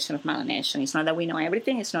transcriptional regulation of myelination. It's not that we know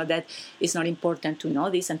everything. It's not that it's not important to know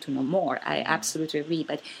this and to know more. I absolutely agree.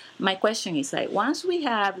 But my question is, like, once we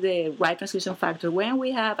have the right transcription factor, when we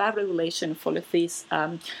have upregulation for these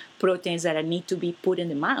proteins that need to be put in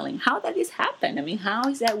the myelin, how does this happen? I mean, how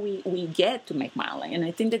is that we get to make myelin? And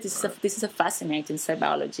I think that this is a fascinating cell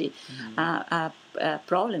biology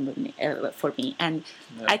problem with for me. And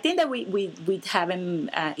I think that we haven't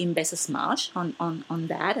invested as much on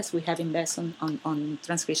that as we have invested on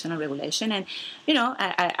transcriptional regulation. And,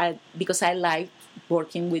 I because I like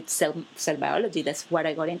working with cell biology, that's what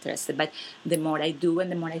I got interested. But the more I do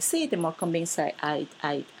and the more I see, the more convinced I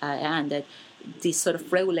am that this sort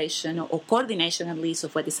of regulation or coordination, at least,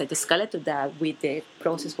 of what the cytoskeleton does with the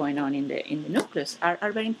process going on in the nucleus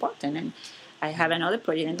are very important. And I have another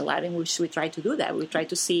project in the lab in which we try to do that. We try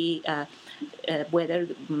to see whether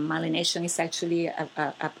myelination is actually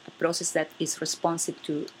a process that is responsive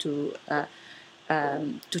to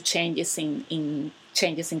changes in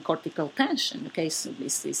cortical tension. Okay, so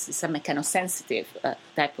this is a mechanosensitive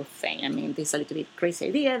type of thing. I mean, this is a little bit crazy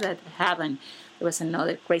idea that I have, and there was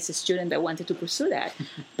another crazy student that wanted to pursue that.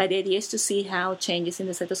 But the idea is to see how changes in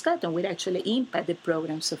the cytoskeleton will actually impact the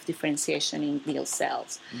programs of differentiation in glial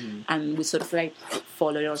cells. And we sort of like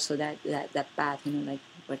follow also that path, like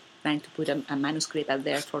we're trying to put a manuscript out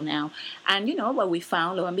there for now. And, what we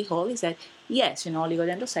found, lo and behold, is that, yes,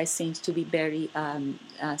 oligodendrocytes seems to be very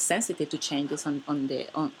sensitive to changes on the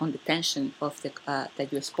tension of the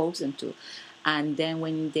that you expose them to. And then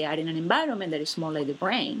when they are in an environment that is more like the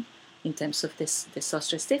brain, in terms of the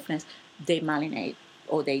substrate stiffness, they myelinate,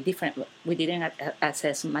 or they we didn't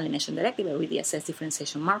assess myelination directly, but we did assess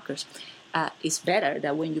differentiation markers. It's better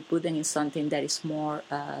that when you put them in something that is more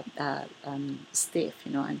stiff,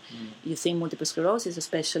 and you think multiple sclerosis,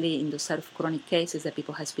 especially in those sort of chronic cases that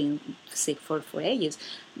people has been sick for ages,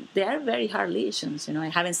 they are very hard lesions. I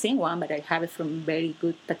haven't seen one, but I have it from very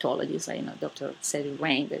good pathologists. Dr. Cedric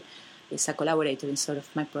Rain, that is a collaborator in sort of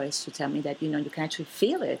my project, to tell me that, you can actually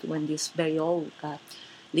feel it when these very old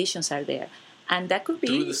lesions are there. And that could be...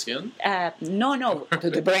 Through the skin? No, to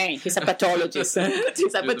the brain. He's a pathologist.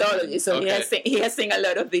 He's a pathologist, so okay. he has seen a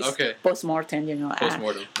lot of this post-mortem,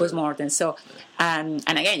 Post-mortem. So, and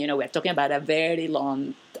again, we're talking about a very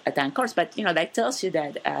long pattern course. But, that tells you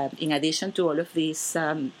that in addition to all of these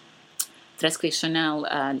transcriptional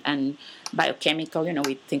and biochemical,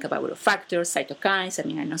 we think about factors, cytokines. I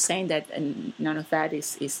mean, I'm not saying that none of that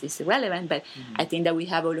is irrelevant, but I think that we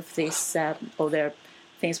have all of these other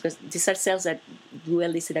things, because these are cells that do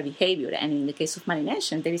elicit a behavior. And in the case of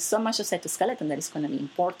myelination, there is so much of cytoskeleton that is going to be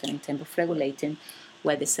important in terms of regulating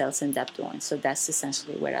what the cells end up doing. So that's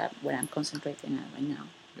essentially where I'm concentrating on right now.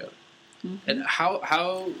 Yeah. Mm-hmm. And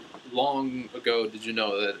how long ago did you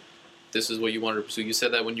know that this is what you wanted to pursue? You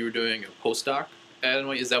said that when you were doing a postdoc at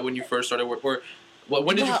NYU. Is that when you first started work? Or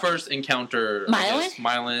when did you first encounter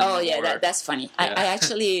myelin? Oh, yeah, that's funny. Yeah. I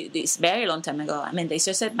actually, it's very long time ago. I mean, it's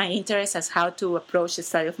just that my interest as how to approach the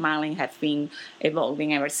study of myelin have been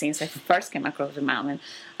evolving ever since I first came across the myelin.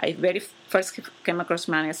 I first came across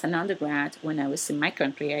myelin as an undergrad when I was in my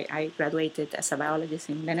country. I graduated as a biologist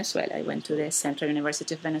in Venezuela. I went to the Central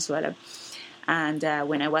University of Venezuela. And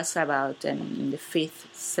when I was about in the 5th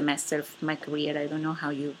semester of my career, I don't know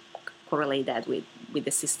how you correlate that with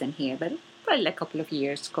the system here, but probably like a couple of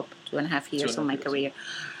years, 2.5 years of my career.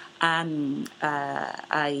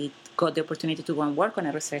 I got the opportunity to go and work on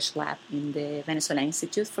a research lab in the Venezuela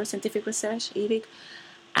Institute for Scientific Research, IVIC.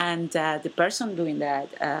 And the person doing that,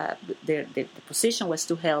 the position was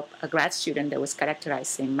to help a grad student that was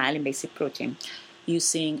characterizing myelin-basic protein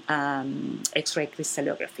using X-ray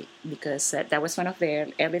crystallography, because that was one of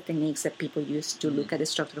the early techniques that people used to look at the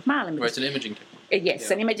structure of myelin. Right, it's an imaging technique.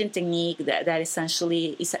 Yes, an imaging technique that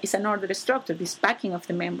essentially is an ordered structure. This packing of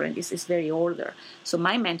the membrane is very ordered. So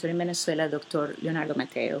my mentor in Venezuela, Dr. Leonardo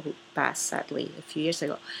Mateo, who passed sadly a few years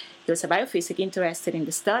ago, he was a biophysicist interested in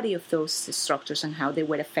the study of those structures and how they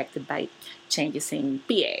were affected by changes in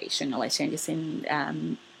pH, like changes in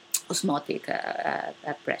osmotic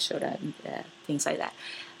pressure and things like that.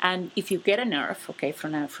 And if you get a nerve,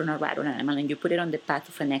 from a rat or an animal, and you put it on the path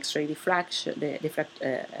of an X-ray diffraction,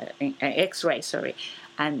 X-ray,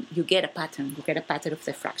 and you get a pattern. You get a pattern of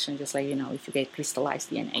diffraction, just like, if you get crystallized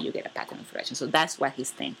DNA, you get a pattern of diffraction. So that's what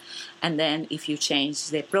he's saying. And then if you change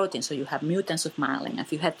the protein, so you have mutants of myelin,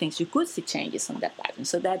 if you have things, you could see changes on that pattern.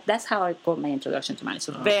 So that's how I got my introduction to myelin.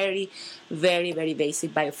 So very, very, very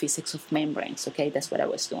basic biophysics of membranes, That's what I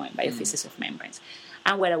was doing, biophysics of membranes.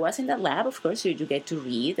 And when I was in the lab, of course, you get to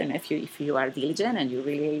read, and if you are diligent and you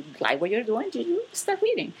really like what you're doing, you start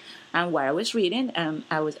reading. And while I was reading,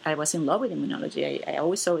 I was in love with immunology. I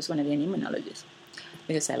always wanted to be an immunologist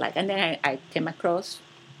because I like. And then I came across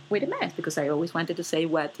with MS because I always wanted to say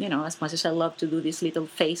what, as much as I love to do these little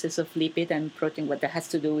phases of lipid and protein, what that has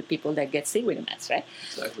to do with people that get sick with MS, right?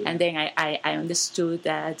 Exactly. And then I understood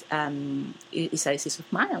that it's a disease of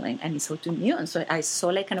myelin and it's autoimmune. So I saw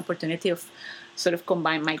like an opportunity of sort of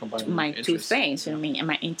combine my two things,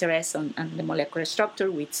 my interest on the molecular structure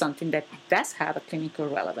with something that does have a clinical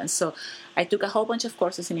relevance. So I took a whole bunch of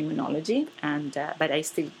courses in immunology, but I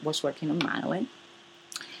still was working on myelin.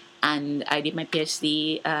 And I did my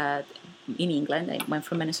PhD in England. I went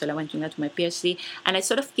from Venezuela, went to England to my PhD, and I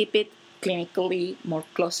sort of keep it clinically, more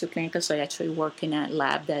close to clinical. So I actually work in a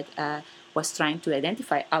lab that was trying to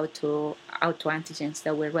identify autoantigens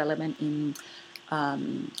that were relevant in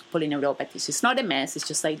polyneuropathies. It's not MS, it's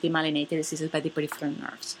just like demyelinated diseases by the peripheral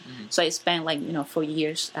nerves. Mm-hmm. So I spent 4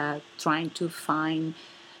 years trying to find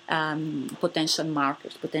potential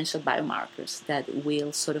biomarkers that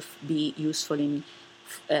will sort of be useful in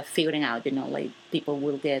figuring out, people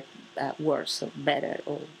will get worse or better,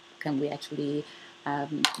 or can we actually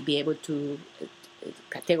be able to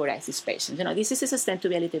categorize these patients. Diseases tend to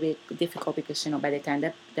be a little bit difficult because, by the time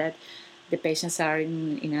that the patients are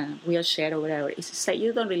in a wheelchair or whatever, it's just like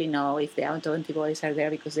you don't really know if the autoantibodies are there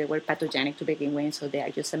because they were pathogenic to begin with, so they are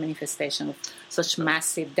just a manifestation of such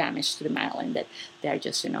massive damage to the myelin that they are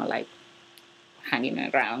just, hanging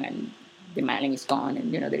around and the myelin is gone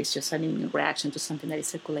and, there is just an immune reaction to something that is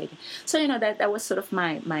circulating. So, that was sort of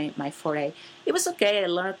my foray. It was okay. I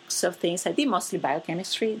learned some things. I did mostly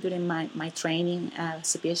biochemistry during my training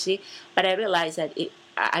as a PhD, but I realized that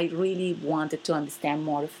I really wanted to understand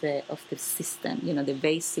more of the system, the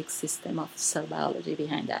basic system of cell biology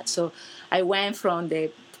behind that. So I went from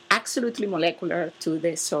the absolutely molecular to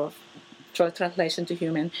the sort of translation to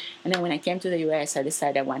human. And then when I came to the US, I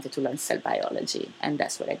decided I wanted to learn cell biology, and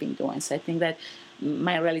that's what I've been doing. So I think that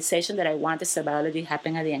my realization that I wanted cell biology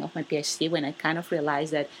happened at the end of my PhD, when I kind of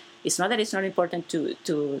realized that it's not important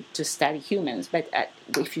to study humans, but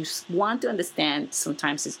if you want to understand,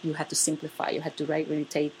 sometimes you have to simplify. You have to really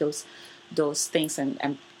take those things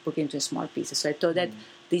and put into small pieces. So I thought that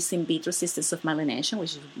this in vitro systems of myelination,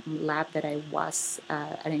 which is a lab that I was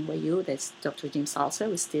at NYU, that's Dr. Jim Salzer.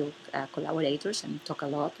 We're still collaborators and talk a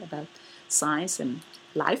lot about science and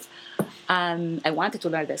life. I wanted to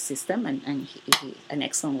learn that system, and he an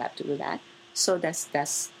excellent lab to do that. So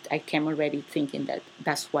that's I came already thinking that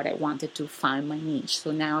that's what I wanted to find my niche.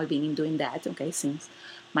 So now I've been doing that, okay, since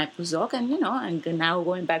my postdoc, and and now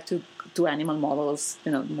going back to animal models,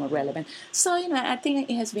 more relevant. So I think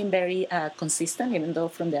it has been very consistent, even though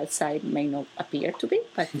from the outside may not appear to be.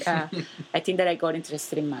 But I think that I got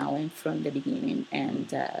interested in Mauling from the beginning,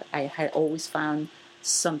 and I had always found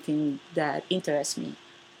something that interests me,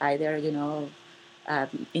 either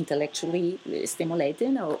intellectually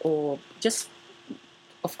stimulating or just,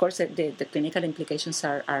 of course, the clinical implications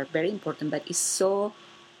are very important, but it's so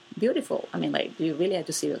beautiful. I mean, like, you really have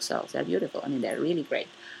to see those cells. They're beautiful. I mean, they're really great.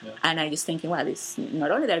 Yeah. And I was thinking, well, it's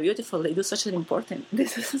not only they're beautiful, they do such an important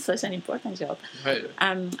job. Right.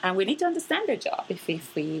 And we need to understand their job if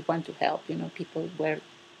we want to help, people where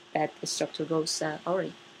that structure goes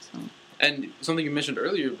awry. So. And something you mentioned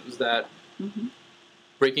earlier was that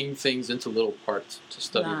breaking things into little parts to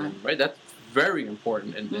study them, right? That's very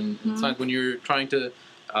important in science when you're trying to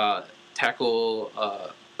tackle,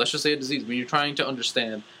 let's just say, a disease. When you're trying to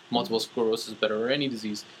understand multiple sclerosis better, or any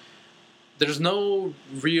disease, there's no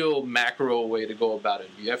real macro way to go about it.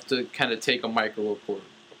 You have to kind of take a micro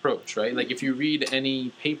approach, right? Like, if you read any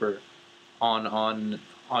paper on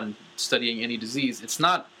studying any disease, it's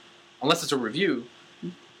not, unless it's a review,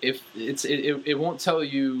 if it won't tell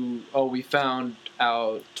you, oh, we found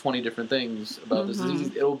out 20 different things about this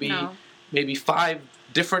disease. It'll be maybe 5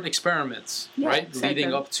 different experiments, right? Exactly.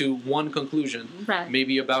 Leading up to one conclusion,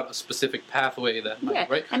 maybe about a specific pathway that might,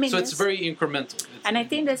 right? I mean, so it's very incremental. And I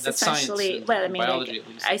think that's essentially, well, I mean, biology, at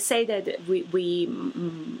least. I say that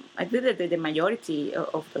I believe that the majority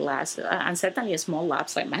of the labs, and certainly small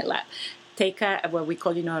labs like my lab, take what we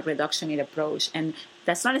call, a reductionist approach. And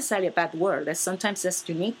that's not necessarily a bad word. That's sometimes just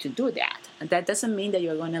you need to do that. And that doesn't mean that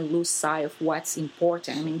you're going to lose sight of what's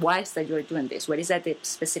important. I mean, why is that you're doing this? What is that the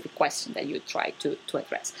specific question that you try to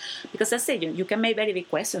address? Because as I say, you can make very big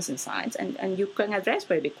questions in science, and you can address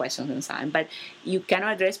very big questions in science, but you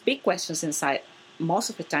cannot address big questions in science most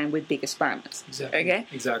of the time with big experiments. Exactly. Okay?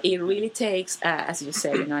 Exactly. It really takes, as you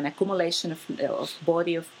say, an accumulation of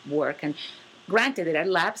body of work. And granted, there are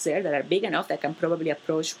labs there that are big enough that can probably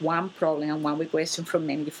approach one problem and one question from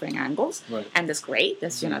many different angles, and that's great.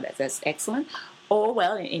 That's that's excellent. Or,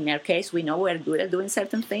 well, in our case, we know we're good at doing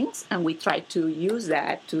certain things, and we try to use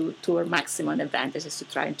that to our maximum advantages, to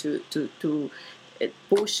try to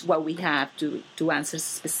push what we have to answer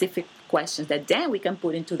specific questions that then we can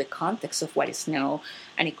put into the context of what is known,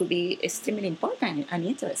 and it could be extremely important and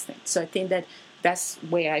interesting. So I think that's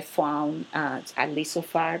where I found, at least so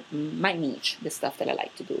far, my niche, the stuff that I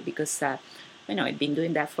like to do. Because, I've been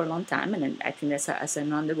doing that for a long time. And I think as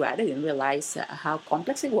an undergrad, I didn't realize how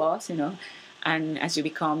complex it was, And as you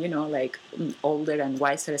become, older and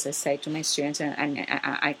wiser, as I say to my students, and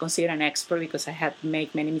I consider an expert because I have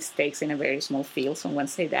made many mistakes in a very small field. Someone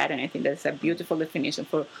say that, and I think that's a beautiful definition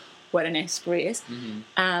for what an expert is.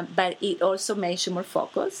 But it also makes you more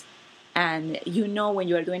focused. And when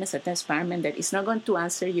you are doing a certain experiment that it's not going to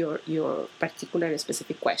answer your particular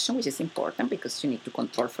specific question, which is important because you need to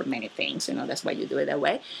control for many things, that's why you do it that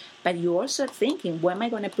way. But you also are thinking, where am I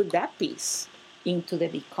going to put that piece into the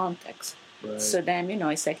big context? Right. So then,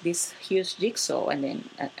 it's like this huge jigsaw, and then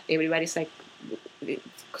everybody's like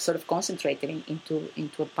sort of concentrated into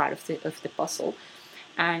a part of the puzzle.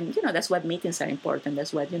 And, that's why meetings are important.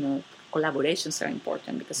 That's why, collaborations are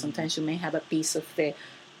important, because sometimes you may have a piece of the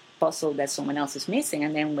puzzle that someone else is missing,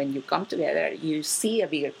 and then when you come together, you see a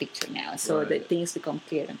bigger picture now. So the things become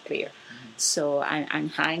clear and clear. So I'm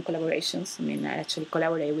high in collaborations. I mean, I actually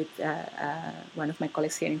collaborate with one of my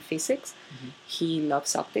colleagues here in physics. He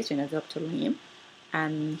loves optics, Dr. Lim,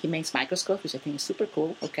 and he makes microscopes, which I think is super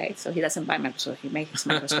cool. Okay, so he doesn't buy microscopes; he makes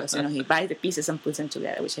microscopes. He buys the pieces and puts them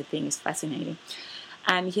together, which I think is fascinating.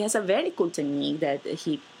 And he has a very cool technique that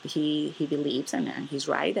he believes, and he's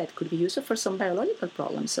right, that could be useful for some biological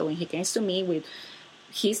problems. So when he came to me with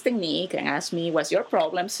his technique and asked me, what's your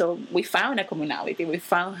problem? So we found a commonality. We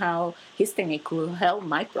found how his technique could help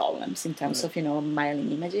my problems in terms of,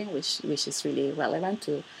 myelin imaging, which is really relevant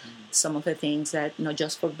to some of the things that, not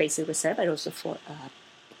just for basic research, but also for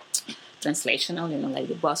translational, like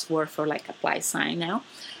the buzzword for like applied science now.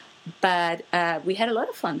 But we had a lot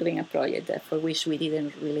of fun doing a project for which we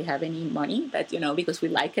didn't really have any money, but because we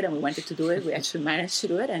like it and we wanted to do it, we actually managed to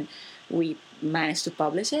do it, and we managed to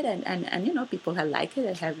publish it, and people have liked it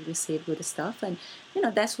and have received good stuff, and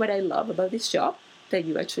that's what I love about this job, that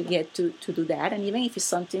you actually get to do that, and even if it's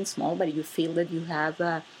something small, but you feel that you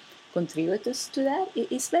have contributors to that,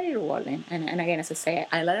 it's very rewarding. And again, as I say,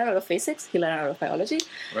 I learned a lot of physics, he learned a lot of biology.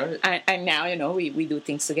 Right. And now, we do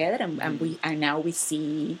things together, and now we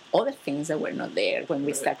see other things that were not there when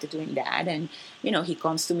we started doing that. And, he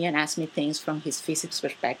comes to me and asks me things from his physics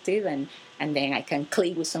perspective, and then I can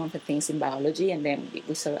click with some of the things in biology, and then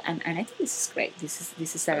we sort of, and I think this is great. This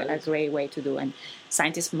is a great way to do, and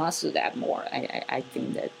scientists must do that more. I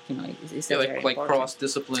think that, it's like very important.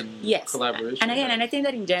 cross-discipline collaboration. And again, and I think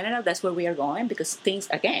that in general, that's where we are going, because things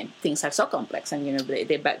are so complex, and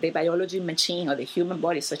the biology machine, or the human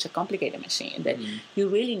body, is such a complicated machine that you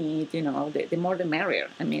really need, the more the merrier.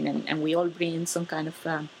 I mean, and we all bring some kind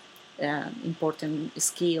of important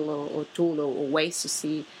skill or tool or ways to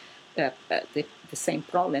see the same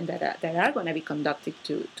problem that are going to be conducted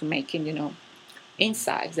to making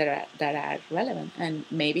insights that are relevant. And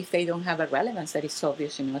maybe if they don't have a relevance that is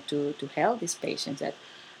obvious, to help these patients that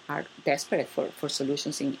are desperate for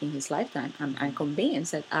solutions in his lifetime, I'm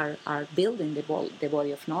convinced that are building the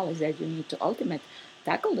body of knowledge that you need to ultimately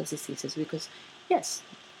tackle those diseases. Because yes,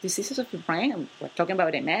 diseases of the brain, and we're talking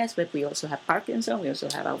about MS, but we also have Parkinson, we also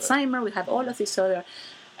have Alzheimer, we have all of these other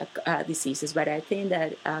diseases. But I think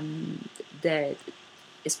that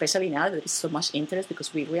especially now there is so much interest,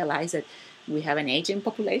 because we realize that we have an aging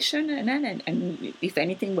population, and if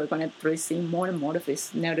anything, we're going to probably see more and more of these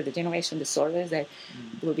neurodegeneration disorders that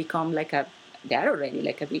will become they are already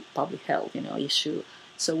like a big public health, issue.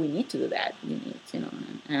 So we need to do that. We need,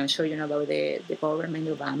 and I'm sure you know about the government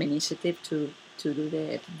Obama initiative to do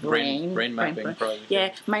the brain mapping project.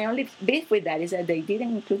 Yeah, my only beef with that is that they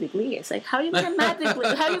didn't include the glia. It's like, how are you going to map the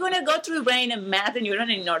glia? How are you going to go through the brain and map the neuron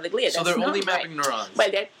and ignore the glia? So they're only mapping neurons. Well,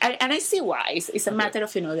 and I see why. It's a matter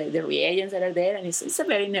of the reagents that are there, and it's a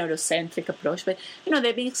very neurocentric approach. But there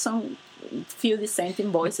have been some few dissenting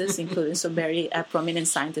voices, including some very prominent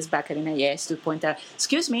scientists back at NIH, to point out,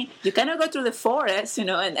 excuse me, you cannot go through the forest,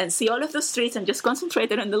 and see all of those trees and just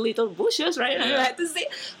concentrate on the little bushes, right? Yeah. You have to see.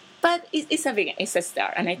 But it's a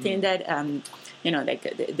start, and I think that like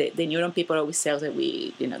the neuron people always say that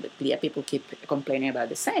the glia people keep complaining about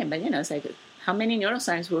the same, but it's like, how many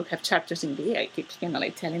neuroscience will have chapters in glia? I keep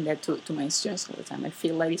telling that to my students all the time. I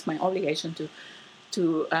feel like it's my obligation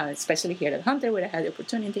to especially here at Hunter, where I had the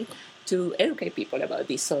opportunity to educate people about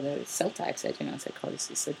these other cell types that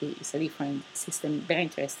psychology is a different system, very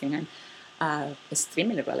interesting, and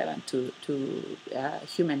extremely relevant to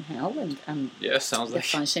human health and sounds the like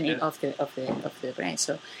functioning of the brain.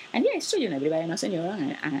 So, and it's true, everybody knows a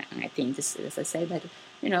neuron, and I think this, as I say, that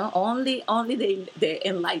only the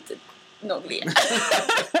enlightened know glia,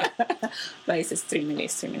 but it's extremely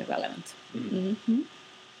relevant. Mm-hmm.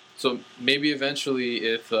 So maybe eventually,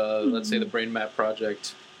 if let's say the Brain Map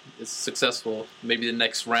project is successful, maybe the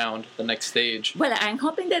next round, the next stage. Well, I'm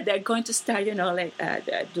hoping that they're going to start,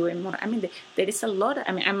 doing more. I mean, there is a lot.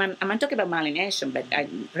 I'm talking about myelination, but I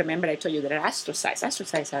remember I told you there are astrocytes.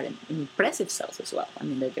 Astrocytes are impressive cells as well. I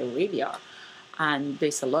mean, they really are. And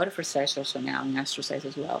there's a lot of research also now in astrocytes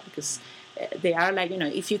as well, because they are like,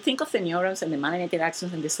 if you think of the neurons and the myelinated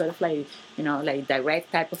axons and the sort of like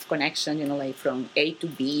direct type of connection, like from A to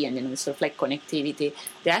B, and sort of like connectivity,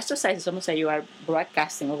 the astrocytes is almost like you are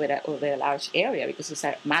broadcasting over a large area, because it's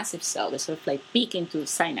a massive cell. They sort of like peek into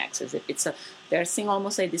synapses. They're seeing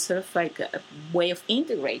almost like this sort of like a way of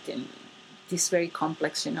integrating this very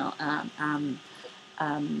complex,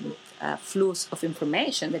 flows of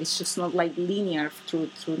information that is just not like linear through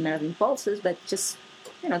nerve impulses, but just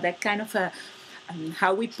that kind of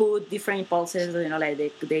how we put different impulses,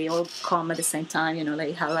 like they all come at the same time,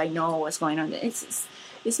 like how I know what's going on.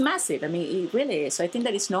 It's massive. I mean, it really is. So I think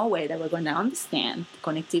there is no way that we're going to understand the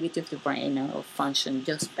connectivity of the brain or function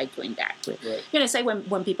just by doing that. Right. It's like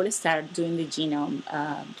when people start doing the genome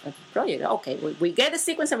project. Okay, we get the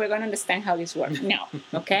sequence and we're going to understand how this works. No,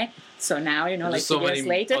 okay. So now, like so 2 years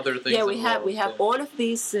later, we have all of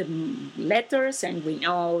these letters, and we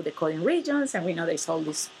know the coding regions, and we know there's all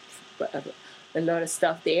this a lot of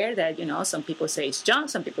stuff there that some people say it's junk,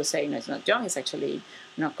 some people say no, it's not junk. It's actually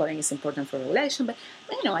coding is important for regulation. But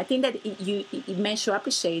I think that it makes you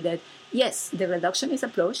appreciate that yes, the reductionist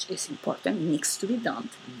approach is important, needs to be done.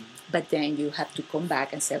 But then you have to come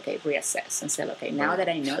back and say, okay, reassess and say, okay, now that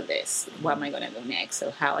I know this, what am I going to do next?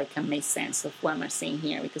 So how I can make sense of what I'm seeing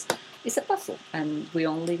here, because it's a puzzle, and we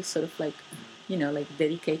only sort of like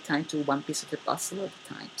dedicate time to one piece of the puzzle at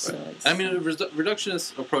a time. So I mean, a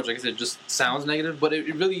reductionist approach, like I said, just sounds negative, but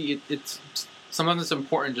it really it's sometimes it's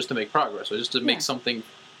important just to make progress, or just to make something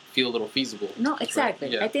feel a little feasible. No, exactly.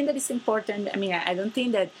 Right? Yeah. I think that it's important. I mean, I don't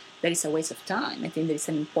think that is a waste of time. I think that it's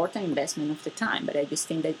an important investment of the time, but I just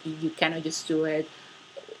think that you cannot just do it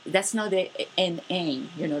that's not the end aim.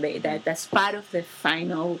 That's part of the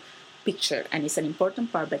final picture, and it's an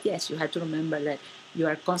important part. But yes, you have to remember that you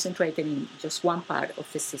are concentrating in just one part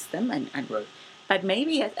of the system, and Right. but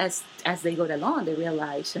maybe as they go along, they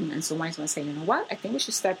realize, and someone's going to say, you know what, I think we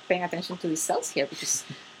should start paying attention to these cells here, because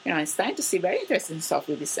I'm starting to see very interesting stuff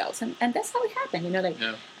with these cells, and that's how it happened.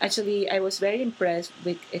 Yeah. Actually, I was very impressed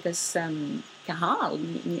with because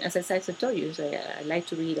Cajal, as I told you, so I like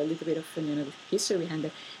to read a little bit of the history behind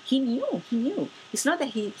it. He knew. It's not that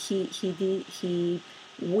he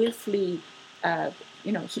willfully.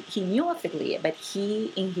 He knew of the glia, but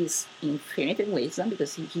he, in his infinite wisdom,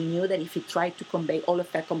 because he knew that if he tried to convey all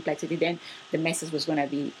of that complexity, then the message was going to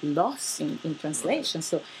be lost in translation.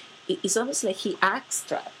 So it's almost like he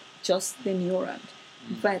extracted just the neuron,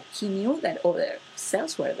 but he knew that other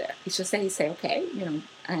cells were there. It's just that he said, okay,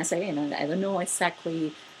 and I say, I don't know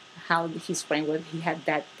exactly how his brain worked. He had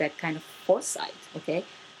that kind of foresight, okay,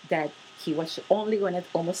 that he was only going to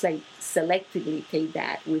almost like selectively take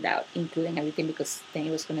that without including everything, because then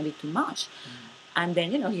it was going to be too much. And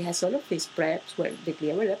then, he has all of these preps where the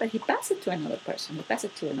glia were there, but he passed it to another person. He passed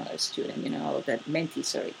it to another student, that mentee,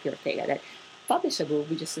 Ortega, that published a book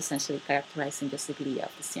which is essentially characterizing just the glia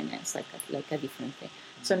of the CNS, like a different thing.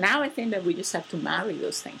 So now I think that we just have to marry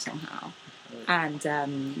those things somehow. Right.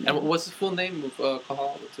 And what's the full name of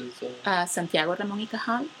Cajal? What's his, Santiago Ramon y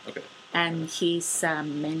Cajal. Okay. And his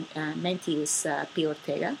mentee is P.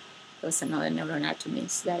 Ortega. There was another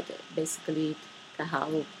neuroanatomist that basically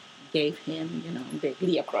Cajal gave him, the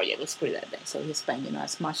glia project, let's put it that way. So he spent,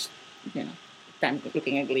 as much, time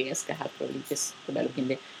looking at glia as Cajal probably just developing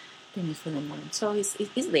the things for the moment. So it's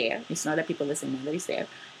there. It's not that people doesn't know that it's there.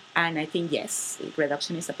 And I think, yes,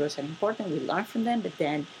 reductionist approaches are important. We learn from them, but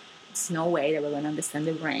then it's no way that we're going to understand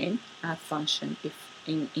the brain function if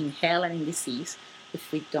in health and in disease if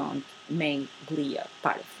we don't make glia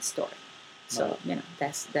part of the story. So,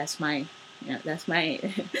 that's my that's my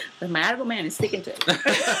argument, and sticking to it.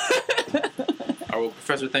 All right, well,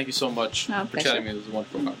 Professor, thank you so much for chatting with me. It was a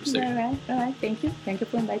wonderful conversation. All right. Thank you. Thank you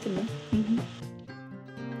for inviting me. Mm-hmm.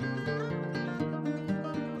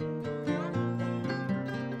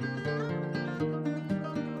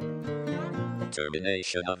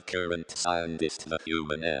 Termination of Current Scientist the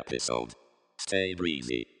Human episode. Stay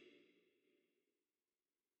breezy.